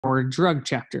our drug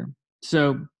chapter.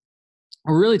 So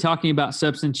we're really talking about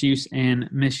substance use and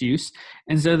misuse.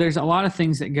 And so there's a lot of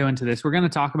things that go into this. We're going to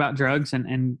talk about drugs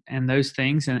and those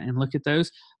things and look at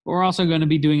those. But we're also going to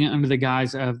be doing it under the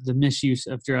guise of the misuse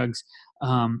of drugs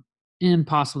and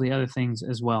possibly other things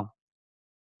as well.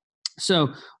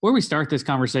 So where we start this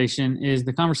conversation is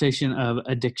the conversation of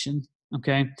addiction.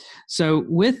 Okay. So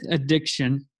with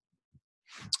addiction,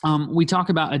 we talk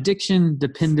about addiction,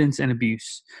 dependence, and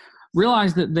abuse.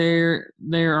 Realize that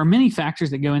there are many factors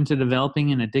that go into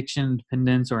developing an addiction,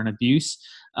 dependence, or an abuse.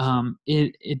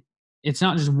 It's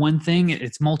not just one thing.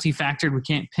 It's multifactored. We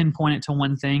can't pinpoint it to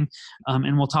one thing.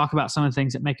 And we'll talk about some of the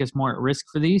things that make us more at risk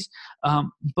for these.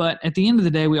 But at the end of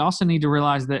the day, we also need to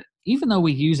realize that even though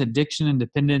we use addiction and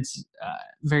dependence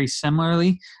very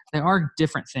similarly, they are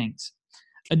different things.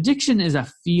 Addiction is a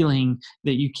feeling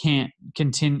that you can't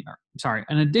continue. Sorry,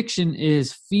 an addiction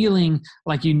is feeling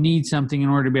like you need something in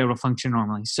order to be able to function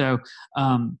normally. So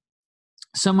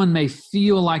someone may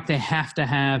feel like they have to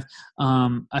have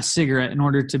a cigarette in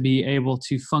order to be able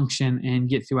to function and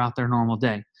get throughout their normal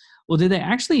day. Well, do they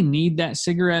actually need that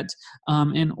cigarette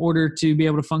in order to be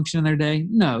able to function in their day?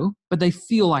 No, but they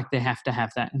feel like they have to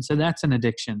have that. And so that's an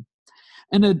addiction.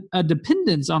 And a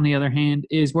dependence, on the other hand,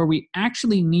 is where we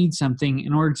actually need something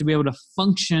in order to be able to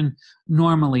function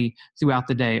normally throughout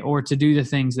the day or to do the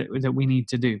things that we need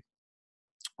to do.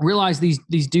 Realize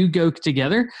these do go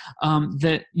together,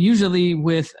 that usually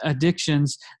with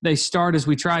addictions, they start as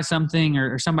we try something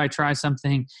or somebody tries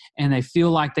something and they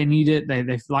feel like they need it.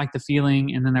 They like the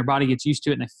feeling, and then their body gets used to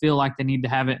it and they feel like they need to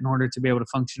have it in order to be able to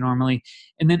function normally.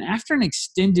 And then after an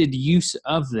extended use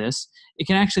of this, it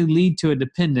can actually lead to a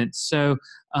dependence. So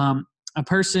a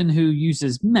person who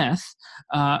uses meth,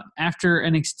 after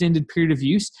an extended period of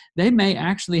use, they may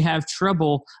actually have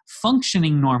trouble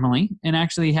functioning normally and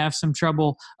actually have some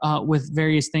trouble with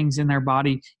various things in their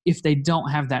body if they don't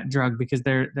have that drug, because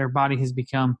their body has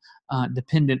become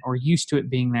dependent or used to it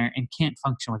being there and can't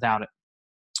function without it.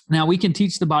 Now, we can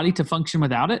teach the body to function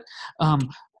without it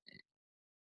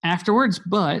afterwards,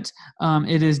 but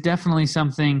it is definitely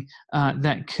something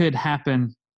that could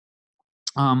happen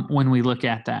when we look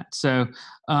at that. So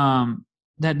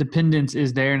that dependence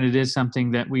is there, and it is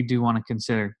something that we do want to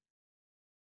consider.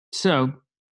 So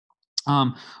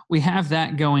we have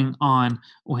that going on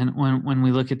when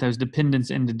we look at those dependence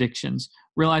and addictions.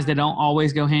 Realize they don't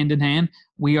always go hand in hand.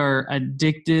 We are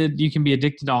addicted. You can be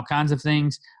addicted to all kinds of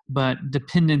things, but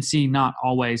dependency not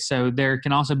always. So there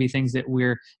can also be things that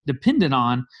we're dependent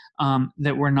on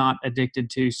that we're not addicted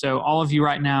to. So all of you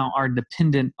right now are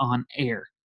dependent on air.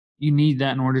 You need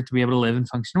that in order to be able to live and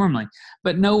function normally.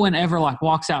 But no one ever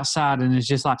walks outside and is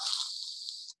just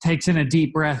takes in a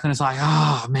deep breath and it's like,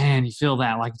 oh man, you feel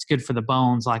that, like it's good for the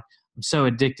bones. Like I'm so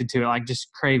addicted to it, like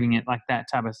just craving it, like that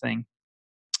type of thing.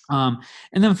 And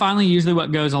then finally, usually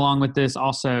what goes along with this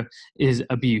also is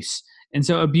abuse. And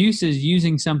so abuse is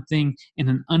using something in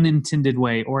an unintended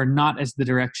way or not as the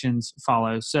directions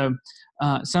follow. So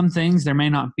some things, there may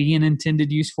not be an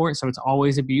intended use for it, so it's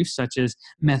always abuse, such as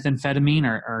methamphetamine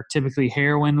or typically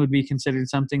heroin would be considered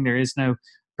something there is no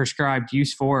prescribed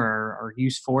use for or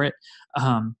use for it.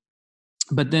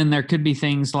 But then there could be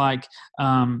things like,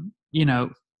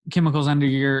 chemicals under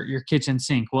your kitchen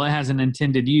sink. Well, it has an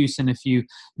intended use, and if you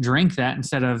drink that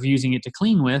instead of using it to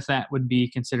clean with, that would be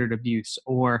considered abuse.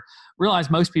 Or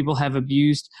realize most people have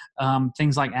abused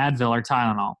things like Advil or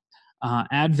Tylenol.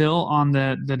 Advil on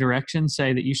the directions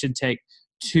say that you should take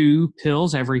 2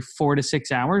 pills every 4 to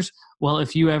 6 hours. Well,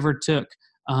 if you ever took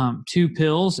 2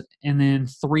 pills and then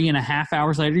 3.5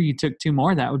 hours later you took 2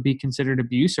 more, that would be considered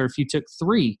abuse. Or if you took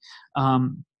 3,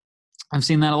 I've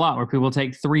seen that a lot where people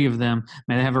take 3 of them.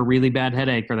 Maybe they have a really bad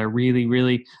headache or they're really,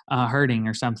 really hurting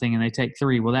or something, and they take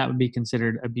 3. Well, that would be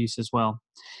considered abuse as well.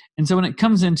 And so when it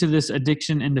comes into this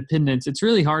addiction and dependence, it's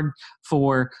really hard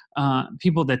for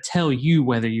people to tell you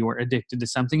whether you are addicted to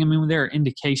something. I mean, there are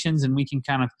indications and we can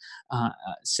kind of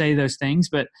say those things,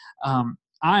 but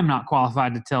I'm not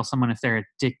qualified to tell someone if they're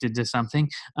addicted to something.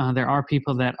 There are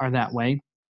people that are that way.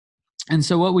 And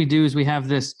so what we do is we have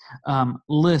this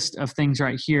list of things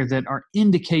right here that are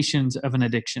indications of an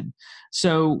addiction.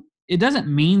 So it doesn't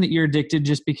mean that you're addicted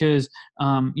just because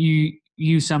you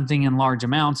use something in large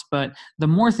amounts, but the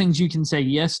more things you can say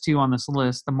yes to on this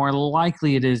list, the more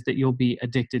likely it is that you'll be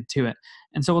addicted to it.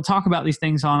 And so we'll talk about these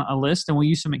things on a list, and we'll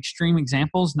use some extreme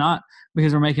examples, not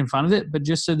because we're making fun of it, but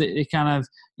just so that it kind of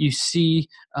you see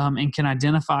and can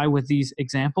identify with these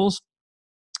examples.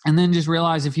 And then just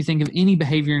realize if you think of any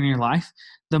behavior in your life,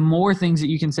 the more things that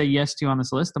you can say yes to on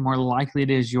this list, the more likely it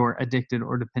is you're addicted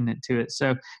or dependent to it. So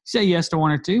you say yes to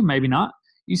 1 or 2, maybe not.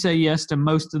 You say yes to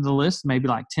most of the list, maybe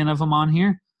like 10 of them on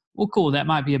here. Well, cool. That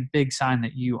might be a big sign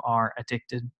that you are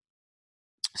addicted.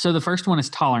 So the first one is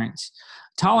tolerance.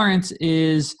 Tolerance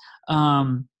is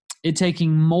it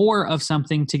taking more of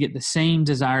something to get the same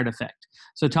desired effect.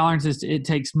 So tolerance is it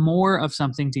takes more of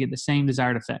something to get the same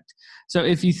desired effect. So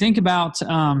if you think about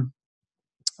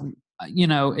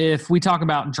if we talk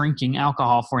about drinking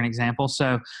alcohol, for an example,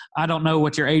 so I don't know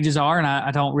what your ages are, and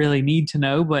I don't really need to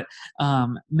know, but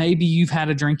maybe you've had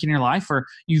a drink in your life, or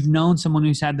you've known someone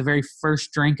who's had the very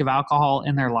first drink of alcohol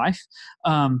in their life.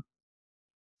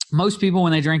 Most people,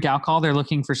 when they drink alcohol, they're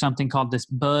looking for something called this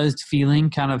buzzed feeling,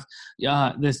 kind of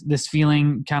this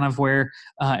feeling kind of where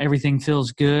everything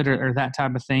feels good, or that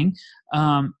type of thing.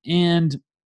 And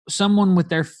someone with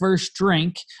their first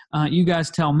drink, you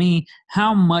guys tell me,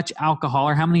 how much alcohol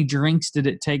or how many drinks did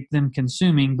it take them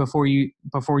consuming before you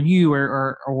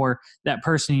or that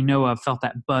person you know of felt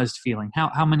that buzzed feeling?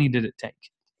 How many did it take?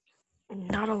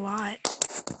 Not a lot.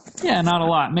 Yeah, not a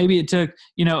lot. Maybe it took,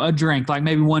 a drink, like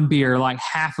maybe one beer, like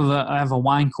half of a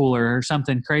wine cooler or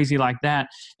something crazy like that.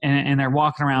 And they're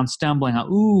walking around stumbling, like,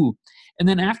 ooh. And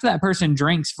then after that person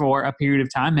drinks for a period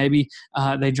of time, maybe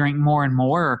they drink more and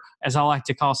more, or as I like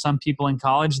to call some people in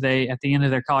college, they, at the end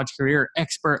of their college career, are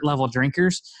expert level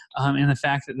drinkers in the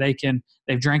fact that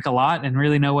they've drank a lot and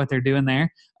really know what they're doing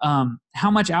there. How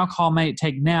much alcohol may it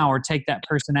take now, or take that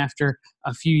person after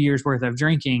a few years worth of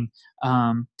drinking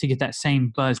to get that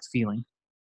same buzzed feeling?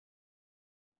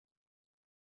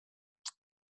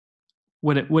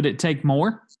 Would it take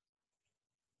more?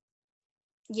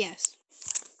 Yes.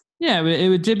 Yeah, it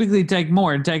would typically take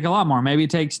more. It'd take a lot more. Maybe it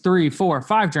takes 3, 4,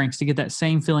 5 drinks to get that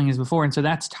same feeling as before. And so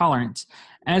that's tolerance.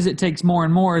 As it takes more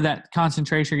and more, that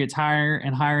concentration gets higher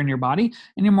and higher in your body,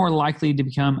 and you're more likely to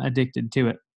become addicted to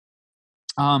it.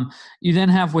 You then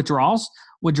have withdrawals.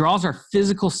 Withdrawals are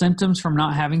physical symptoms from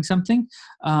not having something.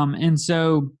 And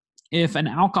so if an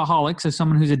alcoholic, so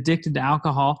someone who's addicted to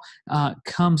alcohol,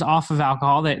 comes off of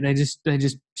alcohol, they just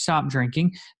stop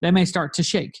drinking, they may start to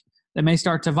shake. They may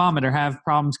start to vomit or have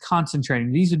problems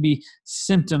concentrating. These would be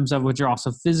symptoms of withdrawal,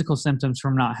 so physical symptoms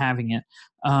from not having it.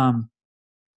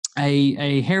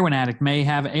 A heroin addict may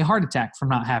have a heart attack from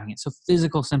not having it, so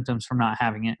physical symptoms from not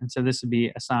having it. And so this would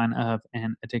be a sign of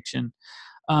an addiction.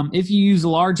 If you use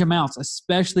large amounts,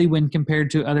 especially when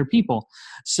compared to other people.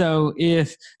 So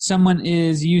if someone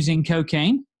is using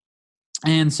cocaine,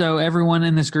 and so everyone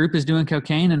in this group is doing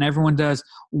cocaine, and everyone does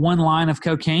 1 line of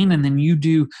cocaine, and then you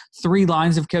do 3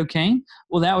 lines of cocaine,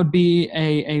 well, that would be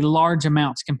a large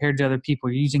amounts compared to other people.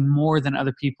 You're using more than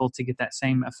other people to get that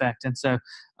same effect. And so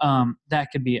that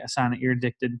could be a sign that you're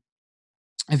addicted.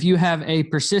 If you have a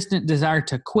persistent desire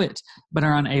to quit but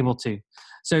are unable to.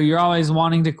 So you're always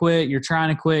wanting to quit, you're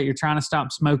trying to quit, you're trying to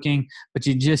stop smoking, but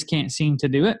you just can't seem to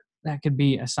do it, that could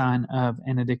be a sign of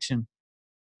an addiction.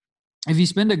 If you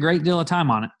spend a great deal of time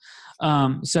on it,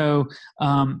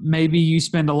 maybe you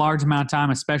spend a large amount of time,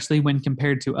 especially when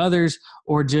compared to others,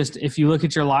 or just if you look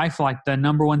at your life, like the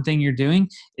number one thing you're doing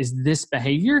is this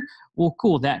behavior, well,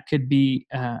 cool, that could be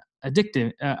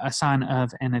addictive, a sign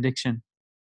of an addiction.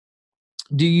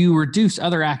 Do you reduce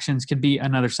other actions could be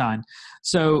another sign.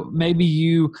 So maybe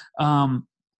you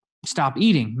stop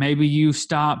eating. Maybe you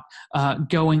stop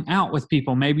going out with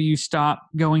people. Maybe you stop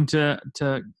going to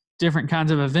different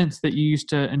kinds of events that you used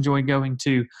to enjoy going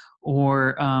to,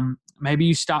 or maybe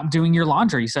you stop doing your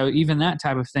laundry. So even that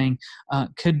type of thing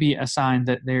could be a sign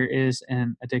that there is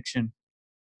an addiction.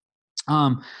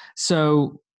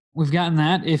 So we've gotten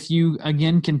that. If you,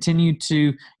 again, continue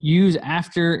to use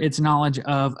after its knowledge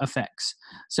of effects.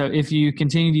 So if you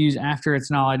continue to use after its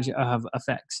knowledge of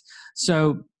effects.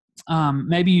 So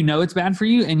maybe it's bad for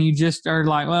you, and you just are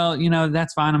like, well,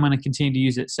 that's fine, I'm going to continue to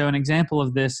use it. So an example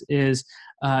of this is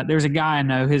there's a guy I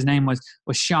know, his name was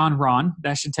Sean Ron.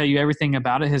 That should tell you everything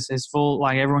about it. His full,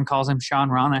 like, everyone calls him Sean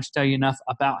Ron. That should tell you enough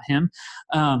about him.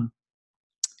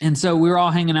 And so we were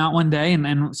all hanging out one day,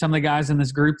 and some of the guys in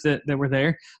this group that were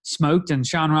there smoked, and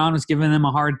Sean Ron was giving them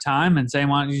a hard time and saying,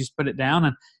 why don't you just put it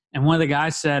down? And one of the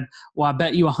guys said, well, I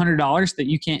bet you $100 that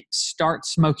you can't start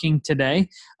smoking today,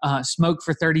 smoke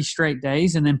for 30 straight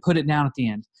days, and then put it down at the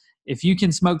end. If you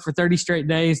can smoke for 30 straight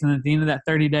days, and at the end of that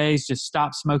 30 days, just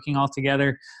stop smoking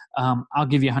altogether, I'll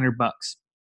give you $100.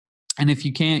 And if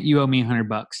you can't, you owe me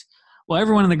 $100. Well,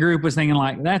 everyone in the group was thinking,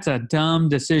 like, that's a dumb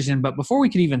decision. But before we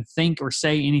could even think or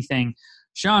say anything,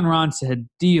 Sean Ron said,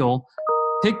 deal,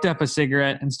 picked up a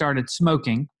cigarette and started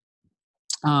smoking.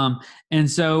 And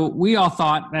so we all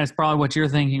thought, that's probably what you're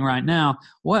thinking right now,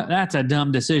 that's a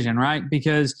dumb decision, right?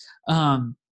 Because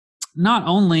not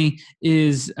only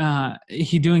is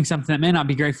he doing something that may not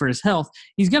be great for his health,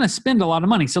 he's going to spend a lot of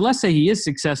money. So let's say he is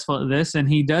successful at this and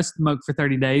he does smoke for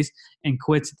 30 days and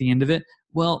quits at the end of it.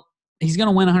 Well, he's going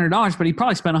to win $100, but he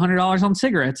probably spent $100 on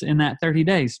cigarettes in that 30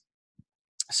 days.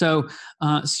 So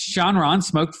Sean Ron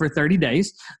smoked for 30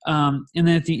 days. And then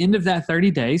at the end of that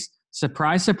 30 days,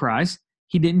 surprise, surprise,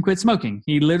 he didn't quit smoking.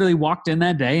 He literally walked in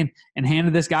that day and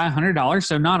handed this guy $100.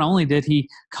 So not only did he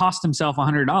cost himself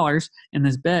 $100 in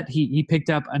this bet, he picked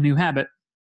up a new habit.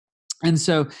 And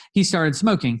so he started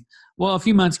smoking. Well, a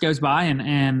few months goes by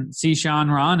and see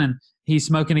Sean Ron, and he's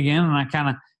smoking again. And I kind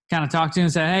of talked to him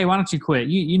and said, hey, why don't you quit?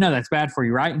 You know that's bad for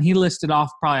you, right? And he listed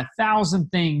off probably 1,000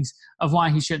 things of why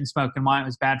he shouldn't smoke and why it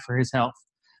was bad for his health.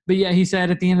 But yeah, he said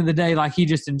at the end of the day, like, he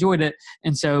just enjoyed it.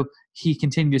 And so he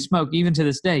continued to smoke. Even to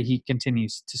this day, he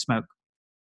continues to smoke.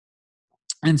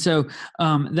 And so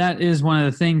that is one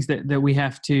of the things that we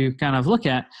have to kind of look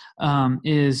at,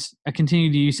 is a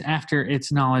continued use after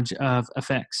its knowledge of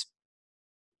effects.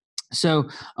 So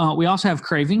we also have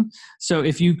craving. So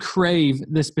if you crave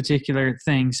this particular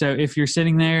thing, so if you're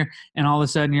sitting there and all of a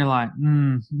sudden you're like,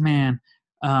 man,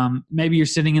 maybe you're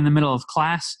sitting in the middle of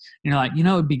class and you're like, it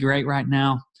would be great right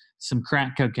now, some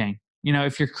crack cocaine.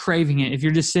 If you're craving it, if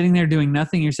you're just sitting there doing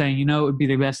nothing, you're saying, it would be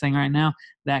the best thing right now,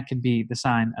 that could be the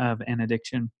sign of an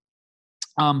addiction.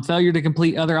 Failure to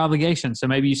complete other obligations. So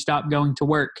maybe you stop going to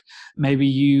work. Maybe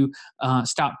you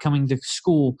stop coming to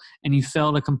school and you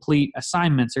fail to complete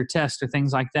assignments or tests or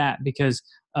things like that because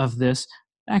of this.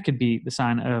 That could be the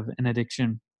sign of an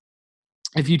addiction.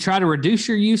 If you try to reduce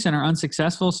your use and are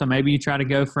unsuccessful, so maybe you try to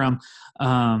go from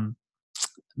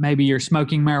maybe you're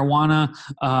smoking marijuana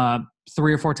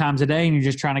 3 or 4 times a day and you're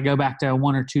just trying to go back to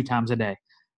 1 or 2 times a day.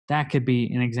 That could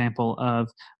be an example of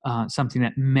something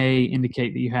that may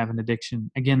indicate that you have an addiction.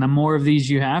 Again, the more of these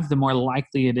you have, the more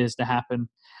likely it is to happen.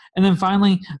 And then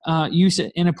finally, use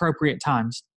at inappropriate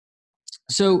times.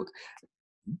 So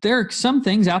there are some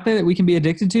things out there that we can be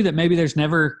addicted to that maybe there's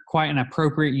never quite an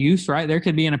appropriate use, right? There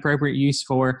could be an appropriate use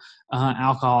for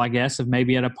alcohol, I guess, of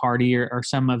maybe at a party or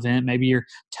some event. Maybe you're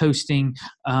toasting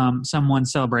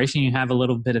someone's celebration. You have a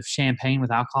little bit of champagne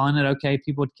with alcohol in it. Okay,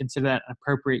 people would consider that an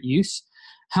appropriate use.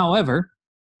 However,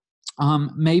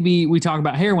 maybe we talk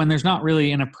about heroin. There's not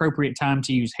really an appropriate time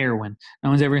to use heroin. No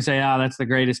one's ever going to say, that's the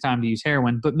greatest time to use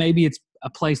heroin. But maybe it's a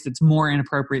place that's more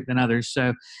inappropriate than others.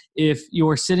 So if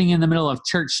you're sitting in the middle of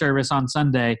church service on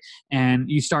Sunday and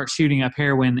you start shooting up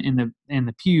heroin in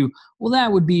the pew, well,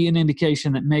 that would be an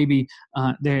indication that maybe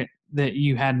that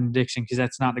you had an addiction, because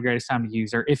that's not the greatest time to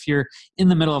use. Or if you're in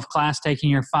the middle of class taking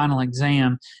your final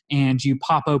exam and you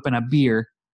pop open a beer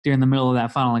during the middle of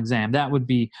that final exam, that would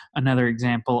be another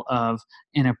example of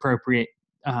inappropriate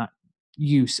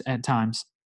use at times.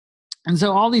 And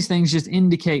so all these things just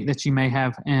indicate that you may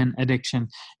have an addiction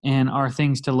and are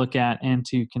things to look at and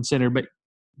to consider.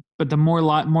 But the more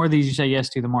of these you say yes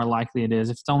to, the more likely it is.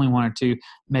 If it's only 1 or 2,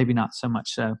 maybe not so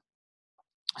much so.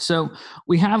 So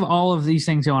we have all of these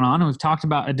things going on, and we've talked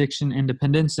about addiction and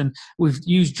dependence, and we've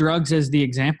used drugs as the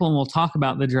example, and we'll talk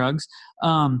about the drugs.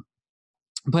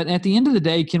 But at the end of the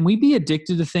day, can we be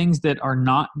addicted to things that are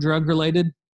not drug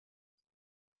related?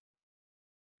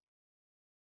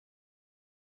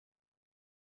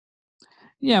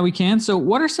 Yeah, we can. So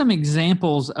what are some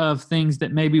examples of things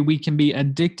that maybe we can be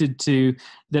addicted to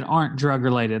that aren't drug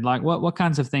related? Like what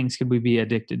kinds of things could we be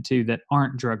addicted to that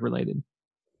aren't drug related?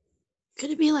 Could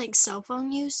it be like cell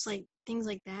phone use, like things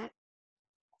like that?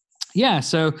 Yeah,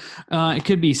 so it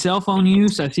could be cell phone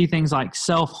use. I see things like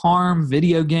self-harm,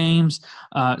 video games,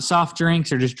 soft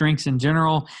drinks, or just drinks in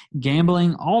general,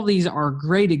 gambling. All these are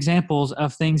great examples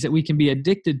of things that we can be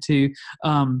addicted to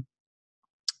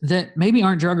that maybe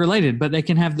aren't drug related, but they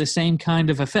can have the same kind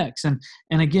of effects. And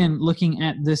again, looking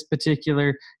at this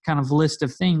particular kind of list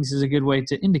of things is a good way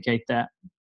to indicate that.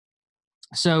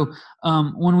 So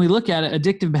when we look at it,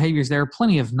 addictive behaviors, there are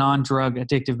plenty of non-drug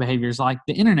addictive behaviors like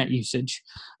the internet usage.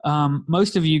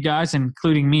 Most of you guys,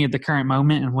 including me at the current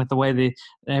moment and with the way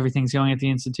everything's going at the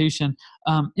institution,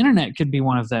 internet could be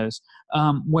one of those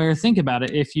where, think about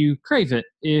it, if you crave it,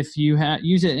 if you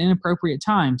use it at inappropriate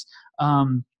times,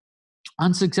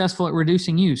 unsuccessful at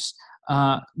reducing use.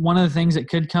 One of the things that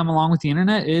could come along with the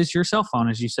internet is your cell phone,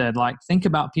 as you said. Like, think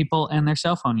about people and their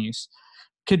cell phone use.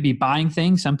 Could be buying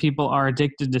things. Some people are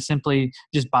addicted to simply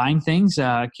just buying things.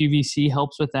 QVC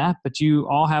helps with that. But you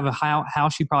all have a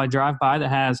house you probably drive by that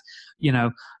has,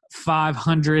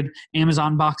 500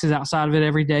 Amazon boxes outside of it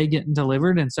every day getting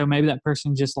delivered. And so maybe that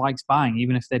person just likes buying,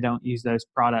 even if they don't use those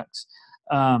products.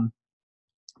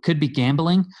 Could be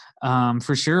gambling,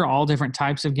 for sure. All different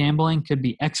types of gambling. Could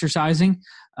be exercising.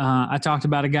 I talked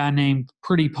about a guy named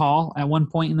Pretty Paul at one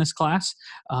point in this class.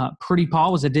 Pretty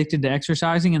Paul was addicted to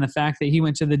exercising, and the fact that he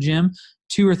went to the gym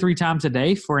 2 or 3 times a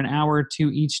day for an hour or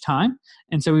 2 each time.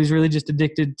 And so he was really just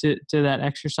addicted to that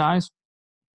exercise.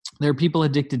 There are people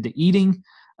addicted to eating,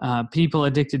 people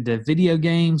addicted to video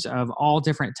games of all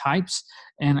different types,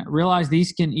 and realize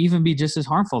these can even be just as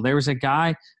harmful. There was a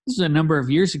guy, this was a number of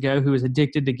years ago, who was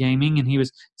addicted to gaming, and he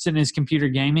was sitting in his computer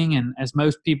gaming. And as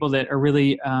most people that are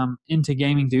really into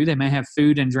gaming do, they may have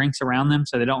food and drinks around them,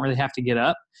 so they don't really have to get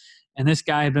up. And this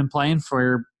guy had been playing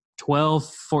for 12,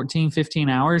 14, 15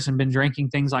 hours and been drinking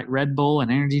things like Red Bull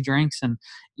and energy drinks and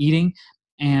eating.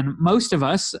 And most of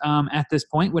us at this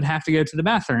point would have to go to the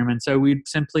bathroom. And so we'd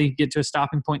simply get to a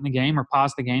stopping point in the game or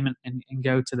pause the game and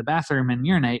go to the bathroom and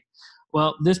urinate.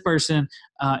 Well, this person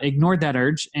ignored that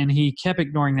urge, and he kept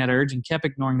ignoring that urge and kept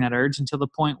ignoring that urge until the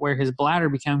point where his bladder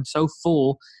became so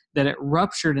full that it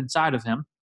ruptured inside of him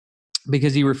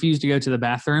because he refused to go to the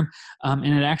bathroom. And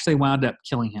it actually wound up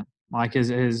killing him. Like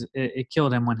it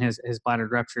killed him when his bladder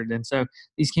ruptured. And so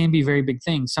these can be very big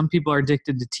things. Some people are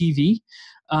addicted to TV.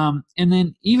 And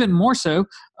then even more so,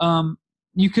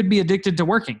 you could be addicted to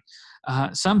working.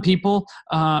 Some people,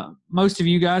 most of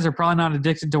you guys are probably not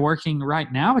addicted to working right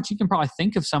now, but you can probably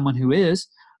think of someone who is.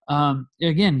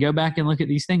 Again, go back and look at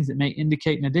these things that may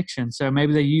indicate an addiction. So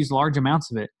maybe they use large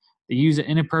amounts of it. They use it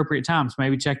inappropriate times,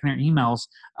 maybe checking their emails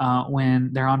when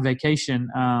they're on vacation,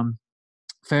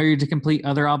 failure to complete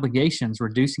other obligations,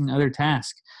 reducing other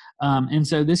tasks. And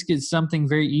so this gets something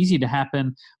very easy to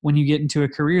happen when you get into a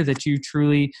career that you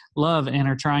truly love and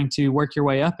are trying to work your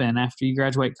way up in after you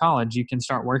graduate college. You can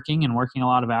start working and working a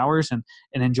lot of hours and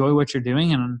enjoy what you're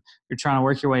doing, and you're trying to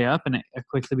work your way up, and it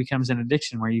quickly becomes an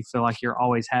addiction where you feel like you're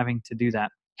always having to do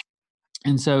that.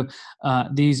 And so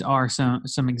these are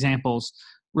some examples.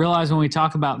 Realize when we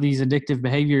talk about these addictive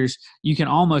behaviors, you can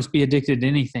almost be addicted to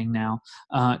anything now.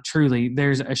 Truly,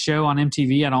 there's a show on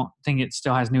MTV. I don't think it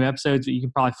still has new episodes, but you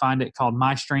can probably find it, called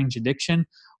My Strange Addiction,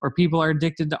 where people are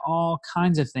addicted to all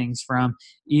kinds of things, from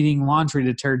eating laundry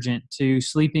detergent to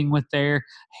sleeping with their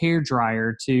hair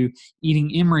dryer to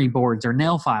eating emery boards or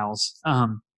nail files.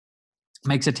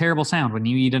 Makes a terrible sound when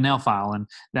you eat a nail file, and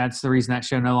that's the reason that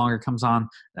show no longer comes on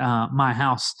my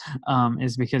house,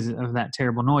 is because of that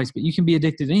terrible noise. But you can be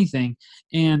addicted to anything,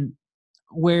 and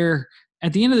where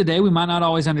at the end of the day we might not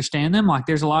always understand them. Like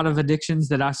there's a lot of addictions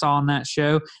that I saw on that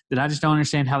show that I just don't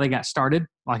understand how they got started,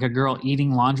 like a girl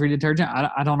eating laundry detergent.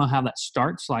 I don't know how that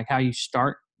starts, like how you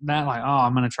start that, like, oh,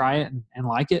 I'm going to try it and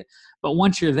like it. But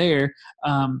once you're there,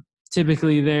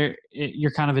 typically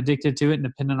you're kind of addicted to it and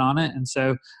dependent on it, and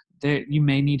so you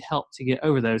may need help to get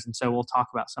over those. And so we'll talk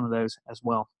about some of those as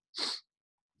well.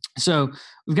 So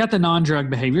we've got the non-drug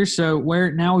behaviors. So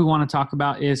where now we want to talk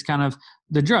about is kind of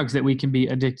the drugs that we can be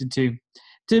addicted to.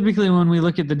 Typically, when we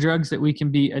look at the drugs that we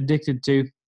can be addicted to,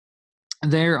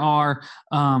 there are,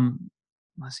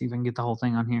 let's see if I can get the whole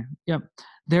thing on here. Yep.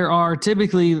 There are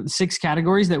typically 6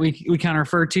 categories that we kind of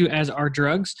refer to as our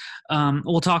drugs.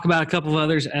 We'll talk about a couple of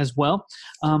others as well.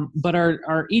 But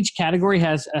our each category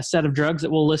has a set of drugs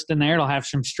that we'll list in there. It'll have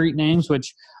some street names,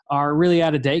 which are really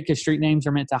out of date because street names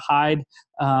are meant to hide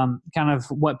kind of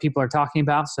what people are talking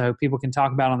about, so people can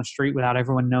talk about on the street without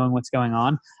everyone knowing what's going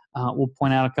on. We'll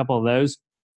point out a couple of those.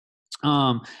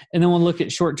 And then we'll look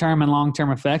at short-term and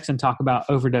long-term effects and talk about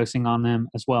overdosing on them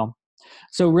as well.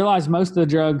 So realize most of the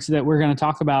drugs that we're going to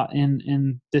talk about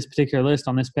in this particular list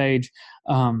on this page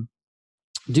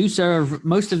do serve,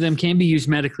 most of them can be used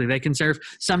medically. They can serve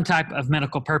some type of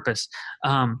medical purpose.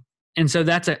 And so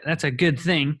that's a good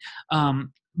thing.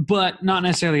 But not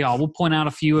necessarily all. We'll point out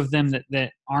a few of them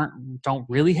that don't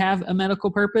really have a medical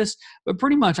purpose, but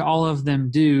pretty much all of them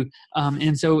do.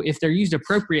 And so if they're used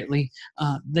appropriately,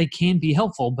 they can be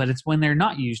helpful, but it's when they're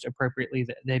not used appropriately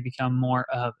that they become more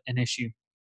of an issue.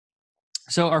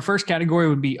 So our first category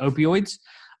would be opioids.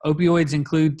 Opioids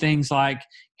include things like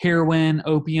heroin,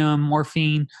 opium,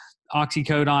 morphine,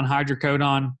 oxycodone,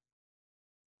 hydrocodone.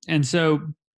 And so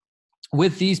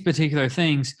with these particular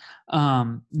things,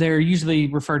 they're usually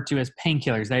referred to as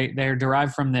painkillers. They're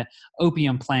derived from the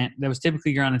opium plant that was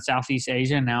typically grown in Southeast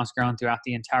Asia, and now it's grown throughout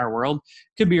the entire world.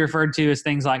 Could be referred to as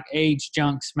things like H,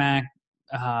 junk, smack,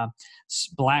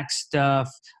 black stuff,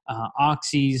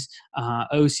 oxys,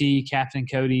 OC, Captain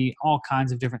Cody, all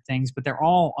kinds of different things, but they're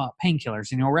all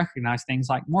painkillers. And you'll recognize things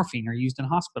like morphine are used in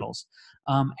hospitals.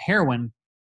 Heroin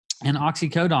and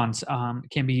oxycodones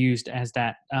can be used as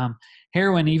that.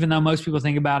 Heroin, even though most people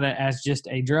think about it as just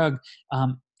a drug,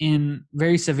 in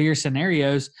very severe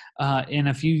scenarios, in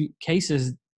a few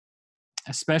cases,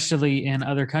 especially in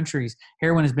other countries,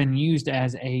 heroin has been used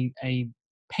as a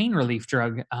pain relief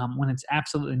drug when it's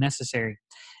absolutely necessary.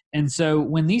 And so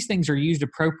when these things are used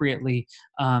appropriately,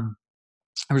 there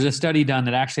was a study done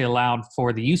that actually allowed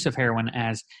for the use of heroin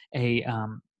as a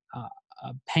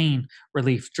pain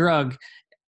relief drug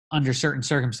under certain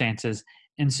circumstances.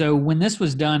 And so when this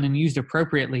was done and used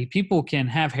appropriately, people can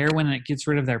have heroin and it gets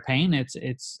rid of their pain. It's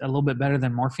a little bit better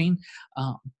than morphine.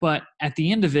 But at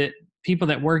the end of it, people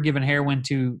that were given heroin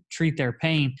to treat their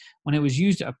pain, when it was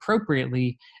used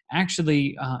appropriately,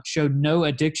 actually showed no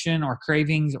addiction or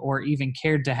cravings or even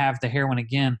cared to have the heroin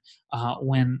again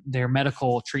when their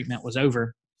medical treatment was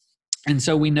over. And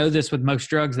so we know this with most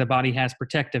drugs, the body has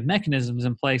protective mechanisms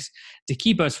in place to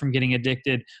keep us from getting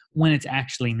addicted when it's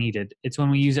actually needed. It's when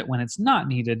we use it when it's not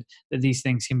needed that these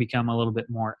things can become a little bit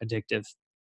more addictive.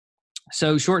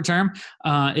 So short term,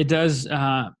 it does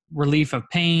relief of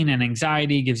pain and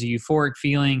anxiety, gives you euphoric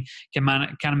feeling, can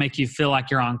kind of make you feel like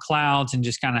you're on clouds and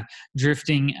just kind of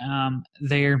drifting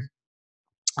there.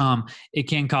 It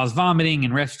can cause vomiting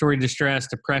and respiratory distress,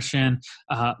 depression,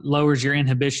 lowers your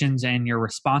inhibitions and your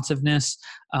responsiveness.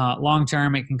 Long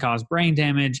term, it can cause brain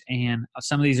damage, and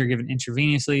some of these are given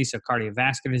intravenously, so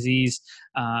cardiovascular disease,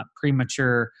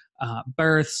 premature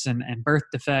births, and birth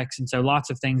defects, and so lots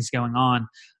of things going on.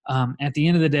 At the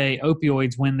end of the day,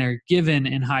 opioids, when they're given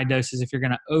in high doses, if you're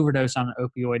going to overdose on an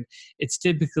opioid, it's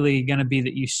typically going to be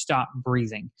that you stop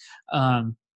breathing.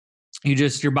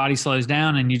 Your body slows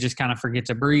down and you just kind of forget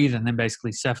to breathe and then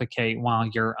basically suffocate while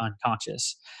you're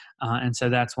unconscious. And so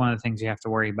that's one of the things you have to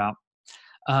worry about.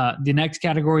 The next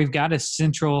category we've got is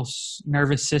central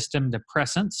nervous system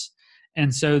depressants.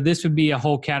 And so this would be a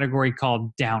whole category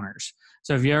called downers.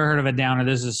 So if you ever heard of a downer,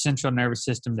 this is a central nervous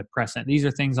system depressant. These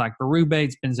are things like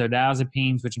pyruvates,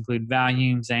 benzodiazepines, which include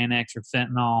Valium, Xanax, or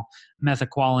fentanyl,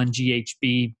 methaqualone,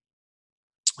 GHB,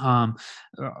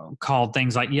 called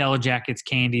things like Yellow Jackets,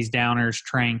 candies, downers,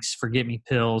 tranks, forget me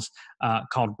pills,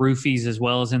 called roofies as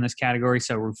well as in this category.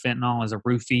 So fentanyl is a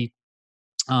roofie.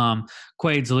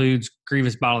 Quaads, ludes,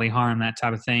 grievous bodily harm, that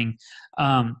type of thing.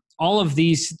 All of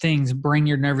these things bring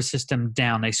your nervous system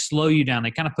down. They slow you down.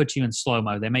 They kind of put you in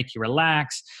slow-mo. They make you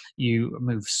relax. You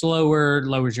move slower,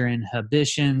 lowers your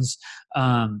inhibitions.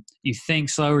 You think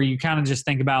slower. You kind of just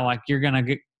think about like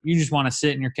you just want to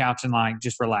sit in your couch and like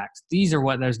just relax. These are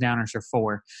what those downers are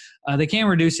for. They can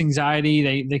reduce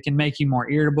anxiety. They can make you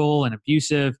more irritable and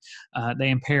abusive.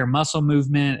 They impair muscle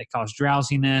movement. They cause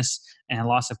drowsiness and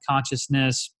loss of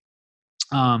consciousness.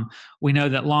 We know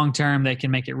that long term they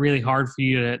can make it really hard for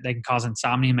you they can cause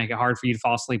insomnia, make it hard for you to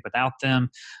fall asleep without them.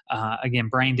 Again,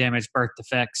 brain damage, birth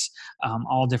defects,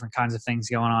 all different kinds of things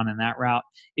going on in that route.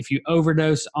 If you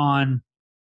overdose on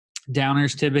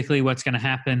downers, typically what's going to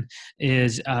happen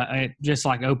is just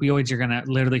like opioids, you're going to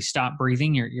literally stop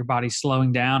breathing. Your body's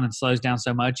slowing down and slows down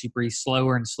so much. You breathe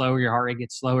slower and slower. Your heart rate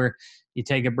gets slower. You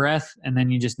take a breath and then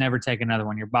you just never take another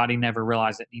one. Your body never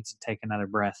realizes it needs to take another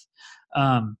breath.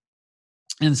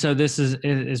 And so this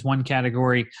is one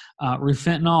category.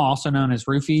 Rufentanil, also known as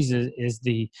roofies, is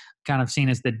the kind of seen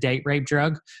as the date rape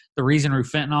drug. The reason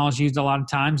rufentanil is used a lot of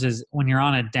times is when you're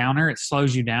on a downer, it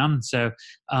slows you down. And so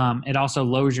it also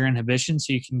lowers your inhibition,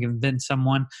 so you can convince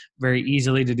someone very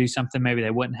easily to do something maybe they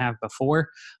wouldn't have before.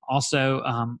 Also,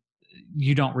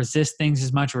 you don't resist things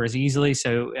as much or as easily,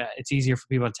 so it's easier for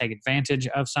people to take advantage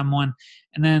of someone.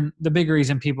 And then the big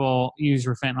reason people use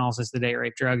rufentanil as the date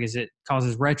rape drug is it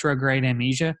causes retrograde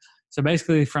amnesia. So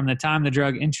basically, from the time the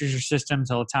drug enters your system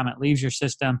till the time it leaves your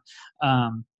system,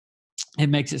 it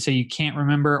makes it so you can't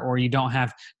remember or you don't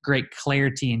have great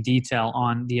clarity and detail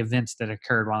on the events that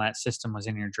occurred while that system was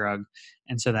in your drug.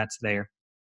 And so that's there.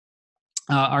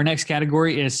 Our next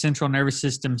category is central nervous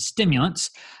system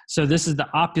stimulants. So this is the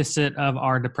opposite of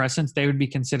our depressants. They would be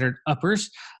considered uppers.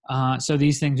 So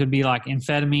these things would be like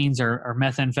amphetamines or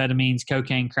methamphetamines,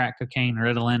 cocaine, crack cocaine,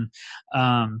 Ritalin.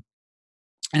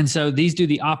 And so these do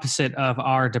the opposite of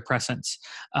our depressants.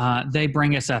 They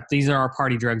bring us up. These are our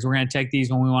party drugs. We're going to take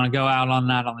these when we want to go out on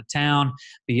night on the town,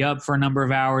 be up for a number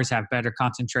of hours, have better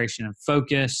concentration and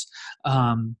focus.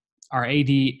 Our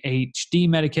ADHD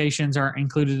medications are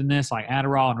included in this, like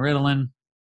Adderall and Ritalin.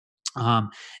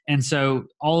 And so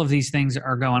all of these things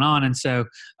are going on. And so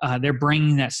they're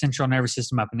bringing that central nervous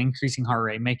system up and increasing heart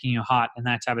rate, making you hot and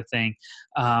that type of thing.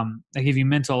 They give you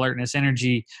mental alertness,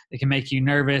 energy. They can make you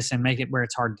nervous and make it where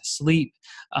it's hard to sleep.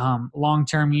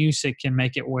 Long-term use, it can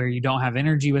make it where you don't have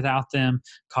energy without them,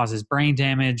 causes brain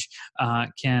damage,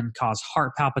 can cause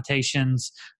heart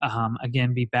palpitations,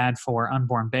 again, be bad for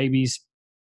unborn babies.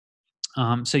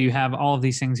 So you have all of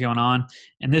these things going on.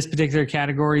 In this particular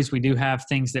categories, we do have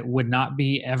things that would not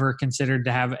be ever considered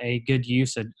to have a good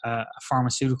use, a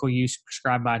pharmaceutical use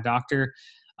prescribed by a doctor.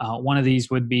 One of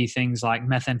these would be things like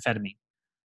methamphetamine.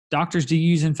 Doctors do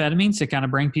use amphetamines to kind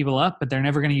of bring people up, but they're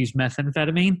never going to use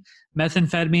methamphetamine.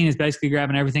 Methamphetamine is basically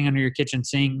grabbing everything under your kitchen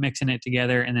sink, mixing it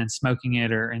together, and then smoking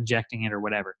it or injecting it or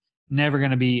whatever. Never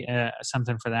going to be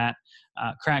something for that.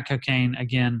 Crack cocaine,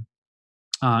 again,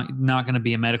 not going to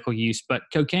be a medical use, but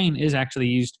cocaine is actually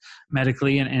used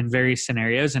medically in various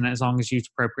scenarios, and as long as used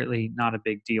appropriately, not a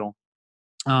big deal.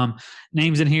 Um,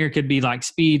 Names in here could be like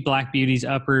speed, black beauties,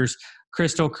 uppers,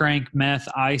 crystal, crank, meth,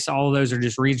 ice. All of those are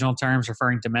just regional terms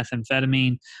referring to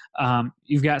methamphetamine.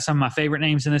 You've got some of my favorite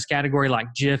names in this category like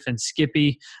Jif and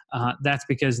Skippy. That's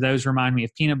because those remind me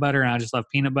of peanut butter, and I just love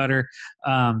peanut butter.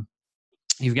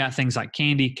 You've got things like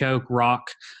Candy, Coke,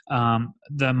 Rock.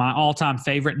 My all-time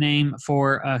favorite name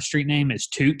for a street name is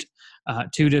Toot.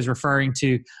 Toot is referring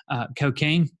to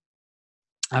cocaine.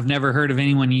 I've never heard of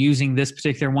anyone using this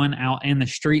particular one out in the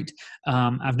street.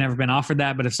 I've never been offered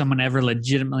that, but if someone ever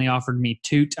legitimately offered me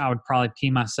Toot, I would probably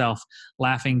pee myself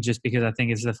laughing just because I think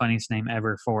it's the funniest name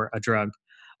ever for a drug.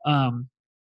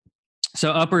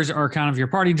 So uppers are kind of your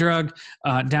party drug.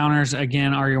 Downers,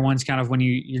 again, are your ones kind of when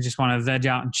you just want to veg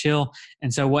out and chill.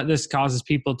 And so what this causes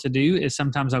people to do is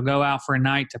sometimes they'll go out for a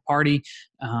night to party.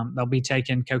 They'll be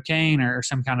taking cocaine or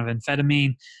some kind of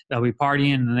amphetamine. They'll be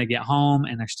partying and then they get home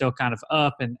and they're still kind of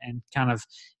up and kind of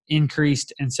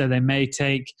increased. And so they may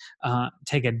take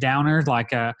a downer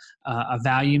like a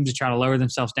Valium to try to lower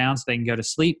themselves down so they can go to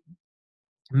sleep.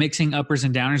 Mixing uppers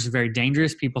and downers is very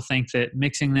dangerous. People think that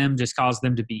mixing them just causes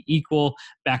them to be equal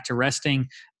back to resting,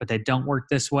 but they don't work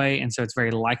this way. And so it's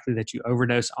very likely that you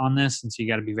overdose on this. And so you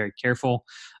got to be very careful.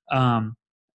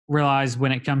 Realize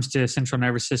when it comes to central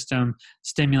nervous system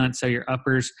stimulants, so your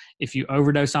uppers, if you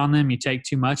overdose on them, you take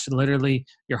too much, literally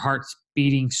your heart's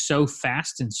beating so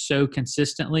fast and so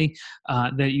consistently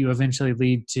that you eventually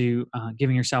lead to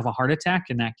giving yourself a heart attack,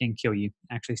 and that can kill you,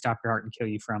 actually stop your heart and kill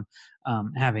you from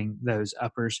having those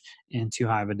uppers in too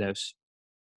high of a dose.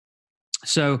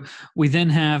 So we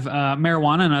then have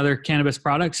marijuana and other cannabis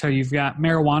products. So you've got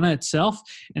marijuana itself,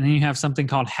 and then you have something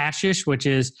called hashish, which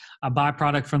is a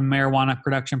byproduct from the marijuana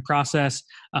production process.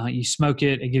 You smoke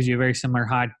it. It gives you a very similar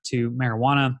high to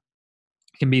marijuana.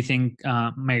 It can be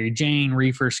Mary Jane,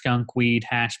 reefer, skunk, weed,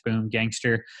 hash, boom,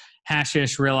 gangster.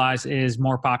 Hashish, realize, is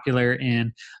more popular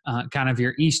in kind of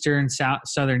your Eastern,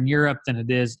 Southern Europe than it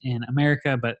is in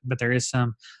America, but there is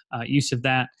some use of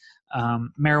that.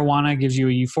 Marijuana gives you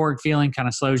a euphoric feeling, kind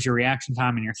of slows your reaction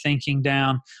time and your thinking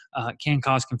down, can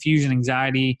cause confusion,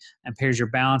 anxiety, impairs your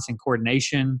balance and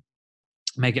coordination,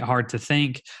 make it hard to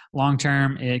think. Long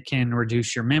term, it can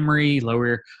reduce your memory,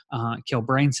 kill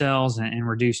brain cells, and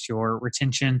reduce your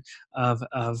retention of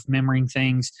remembering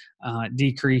things,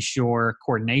 decrease your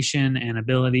coordination and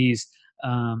abilities,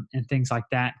 and things like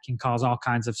that. Can cause all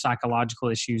kinds of psychological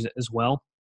issues as well.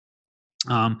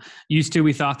 Used to,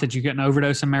 we thought that you couldn't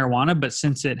overdose on marijuana, but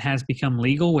since it has become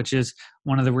legal, which is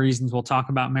one of the reasons we'll talk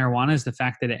about marijuana, is the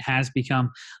fact that it has become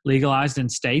legalized in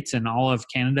states, and all of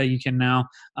Canada, you can now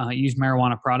use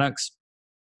marijuana products.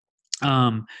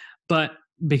 But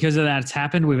because of that, it's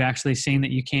happened. We've actually seen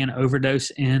that you can overdose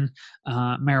in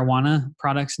marijuana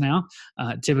products now.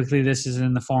 Typically, this is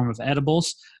in the form of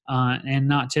edibles and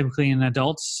not typically in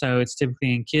adults. So it's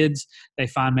typically in kids. They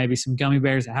find maybe some gummy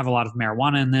bears that have a lot of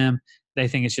marijuana in them. They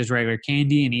think it's just regular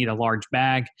candy and eat a large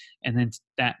bag, and then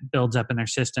that builds up in their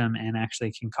system and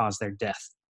actually can cause their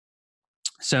death.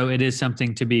 So it is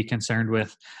something to be concerned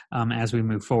with as we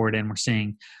move forward. And we're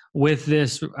seeing with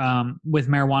this, with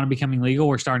marijuana becoming legal,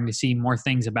 we're starting to see more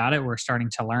things about it. We're starting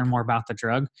to learn more about the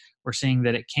drug. We're seeing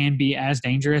that it can be as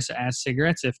dangerous as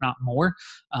cigarettes, if not more.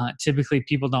 Typically,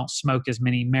 people don't smoke as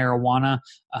many marijuana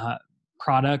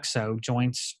products, so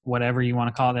joints, whatever you want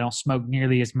to call it. They don't smoke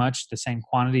nearly as much, the same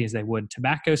quantity as they would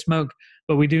tobacco smoke.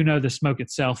 But we do know the smoke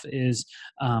itself is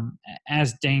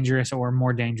as dangerous or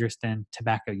more dangerous than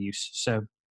tobacco use. So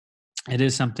it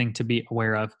is something to be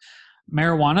aware of.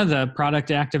 Marijuana, the product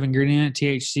active ingredient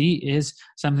THC, is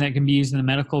something that can be used in the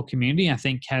medical community. I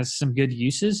think has some good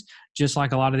uses, just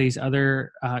like a lot of these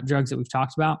other drugs that we've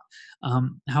talked about.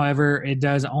 However, it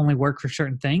does only work for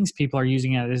certain things. People are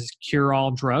using it as a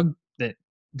cure-all drug that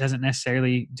doesn't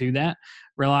necessarily do that.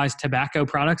 Realize tobacco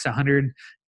products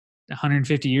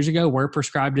 150 years ago were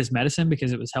prescribed as medicine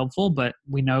because it was helpful, but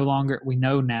we know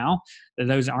now that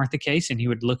those aren't the case, and you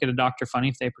would look at a doctor funny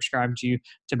if they prescribed you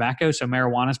tobacco. So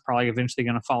marijuana is probably eventually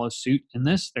going to follow suit in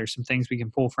this. There's some things we can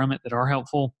pull from it that are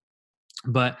helpful,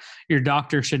 but your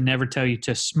doctor should never tell you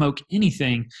to smoke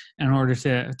anything in order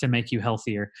to make you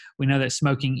healthier. We know that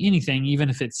smoking anything, even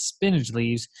if it's spinach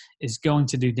leaves, is going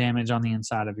to do damage on the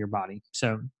inside of your body.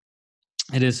 So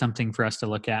it is something for us to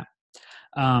look at.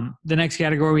 The next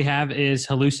category we have is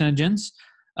hallucinogens.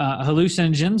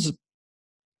 Hallucinogens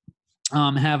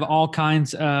have all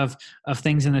kinds of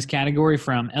things in this category,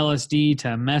 from LSD to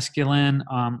mescaline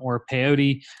or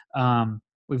peyote,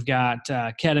 We've got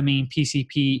ketamine,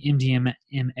 PCP,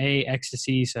 MDMA,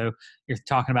 ecstasy. So you're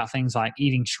talking about things like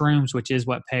eating shrooms, which is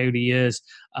what peyote is,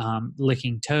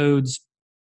 licking toads,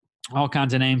 all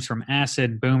kinds of names from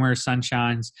acid, boomers,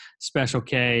 sunshines, special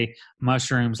K,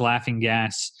 mushrooms, laughing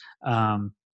gas.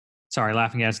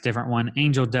 Laughing gas, different one.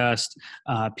 Angel dust,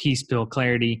 peace pill,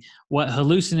 clarity. What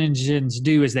hallucinogens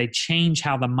do is they change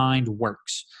how the mind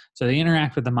works. So they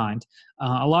interact with the mind.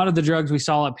 A lot of the drugs we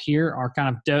saw up here are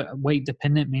kind of weight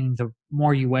dependent, meaning the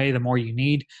more you weigh, the more you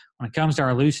need. When it comes to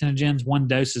our hallucinogens, one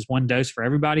dose is one dose for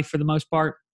everybody for the most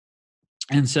part.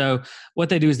 And so what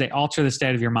they do is they alter the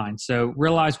state of your mind. So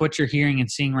realize what you're hearing and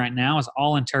seeing right now is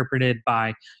all interpreted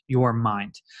by your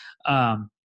mind.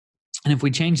 And if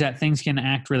we change that, things can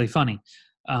act really funny.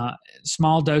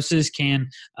 Small doses can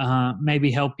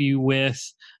maybe help you with,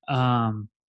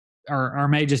 or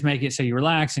may just make it so you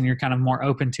relax and you're kind of more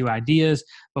open to ideas.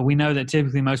 But we know that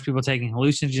typically most people taking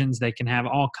hallucinogens, they can have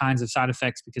all kinds of side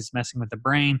effects because it's messing with the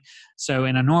brain. So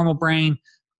in a normal brain,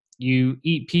 you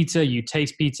eat pizza, you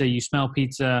taste pizza, you smell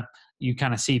pizza, you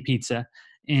kind of see pizza.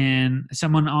 And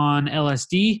someone on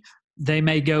LSD, they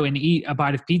may go and eat a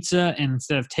bite of pizza, and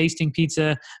instead of tasting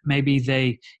pizza, maybe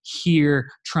they hear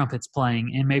trumpets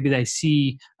playing, and maybe they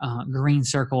see green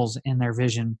circles in their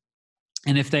vision.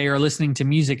 And if they are listening to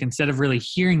music, instead of really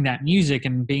hearing that music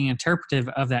and being interpretive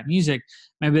of that music,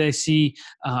 maybe they see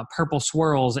purple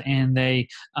swirls, and they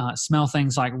smell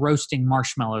things like roasting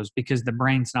marshmallows because the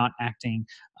brain's not acting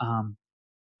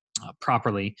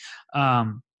properly.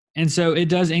 And so it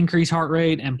does increase heart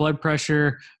rate and blood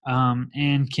pressure,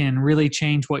 and can really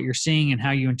change what you're seeing and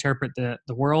how you interpret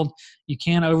the world. You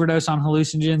can overdose on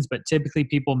hallucinogens, but typically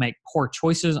people make poor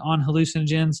choices on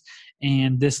hallucinogens,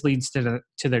 and this leads to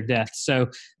their death. So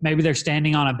maybe they're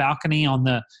standing on a balcony on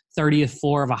the 30th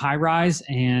floor of a high rise,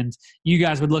 and you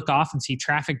guys would look off and see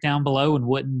traffic down below and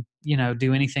wouldn't,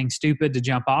 do anything stupid to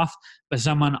jump off. But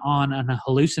someone on a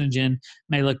hallucinogen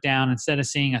may look down, instead of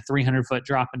seeing a 300-foot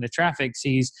drop into traffic,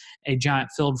 sees a giant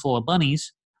field full of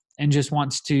bunnies and just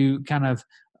wants to kind of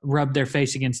rub their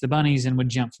face against the bunnies and would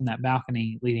jump from that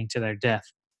balcony, leading to their death.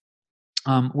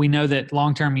 We know that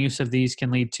long-term use of these can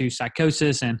lead to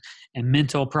psychosis and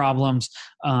mental problems,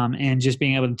 and just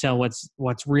being able to tell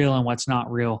what's real and what's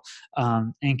not real,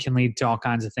 and can lead to all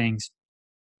kinds of things.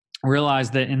 Realize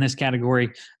that in this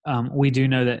category, we do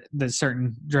know that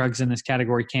certain drugs in this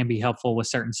category can be helpful with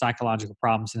certain psychological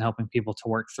problems and helping people to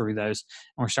work through those.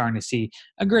 And we're starting to see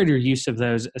a greater use of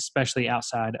those, especially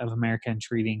outside of America, and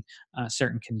treating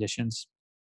certain conditions.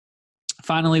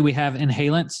 Finally, we have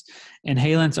inhalants.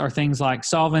 Inhalants are things like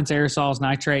solvents, aerosols,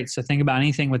 nitrates. So think about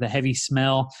anything with a heavy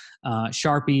smell,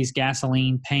 Sharpies,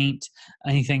 gasoline, paint,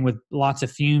 anything with lots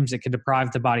of fumes that could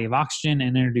deprive the body of oxygen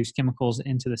and introduce chemicals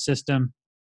into the system.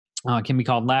 It can be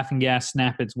called laughing gas,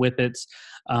 snap-its, whippets.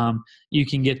 You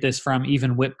can get this from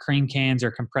even whipped cream cans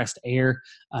or compressed air.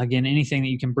 Again, anything that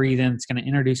you can breathe in, it's going to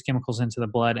introduce chemicals into the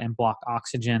blood and block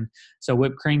oxygen. So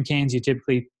whipped cream cans, you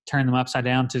typically turn them upside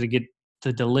down to get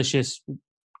the delicious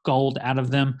gold out of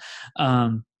them.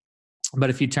 But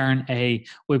if you turn a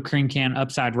whipped cream can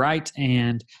upside right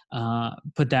and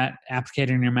put that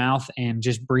applicator in your mouth and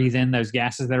just breathe in those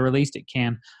gases that are released, it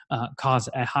can cause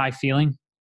a high feeling.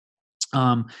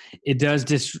 It does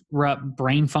disrupt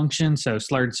brain function, so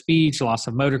slurred speech, loss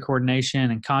of motor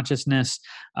coordination and consciousness.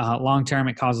 Long-term,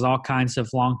 it causes all kinds of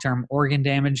long-term organ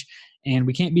damage. And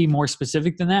we can't be more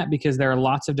specific than that because there are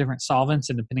lots of different solvents,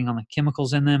 and depending on the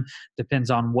chemicals in them, depends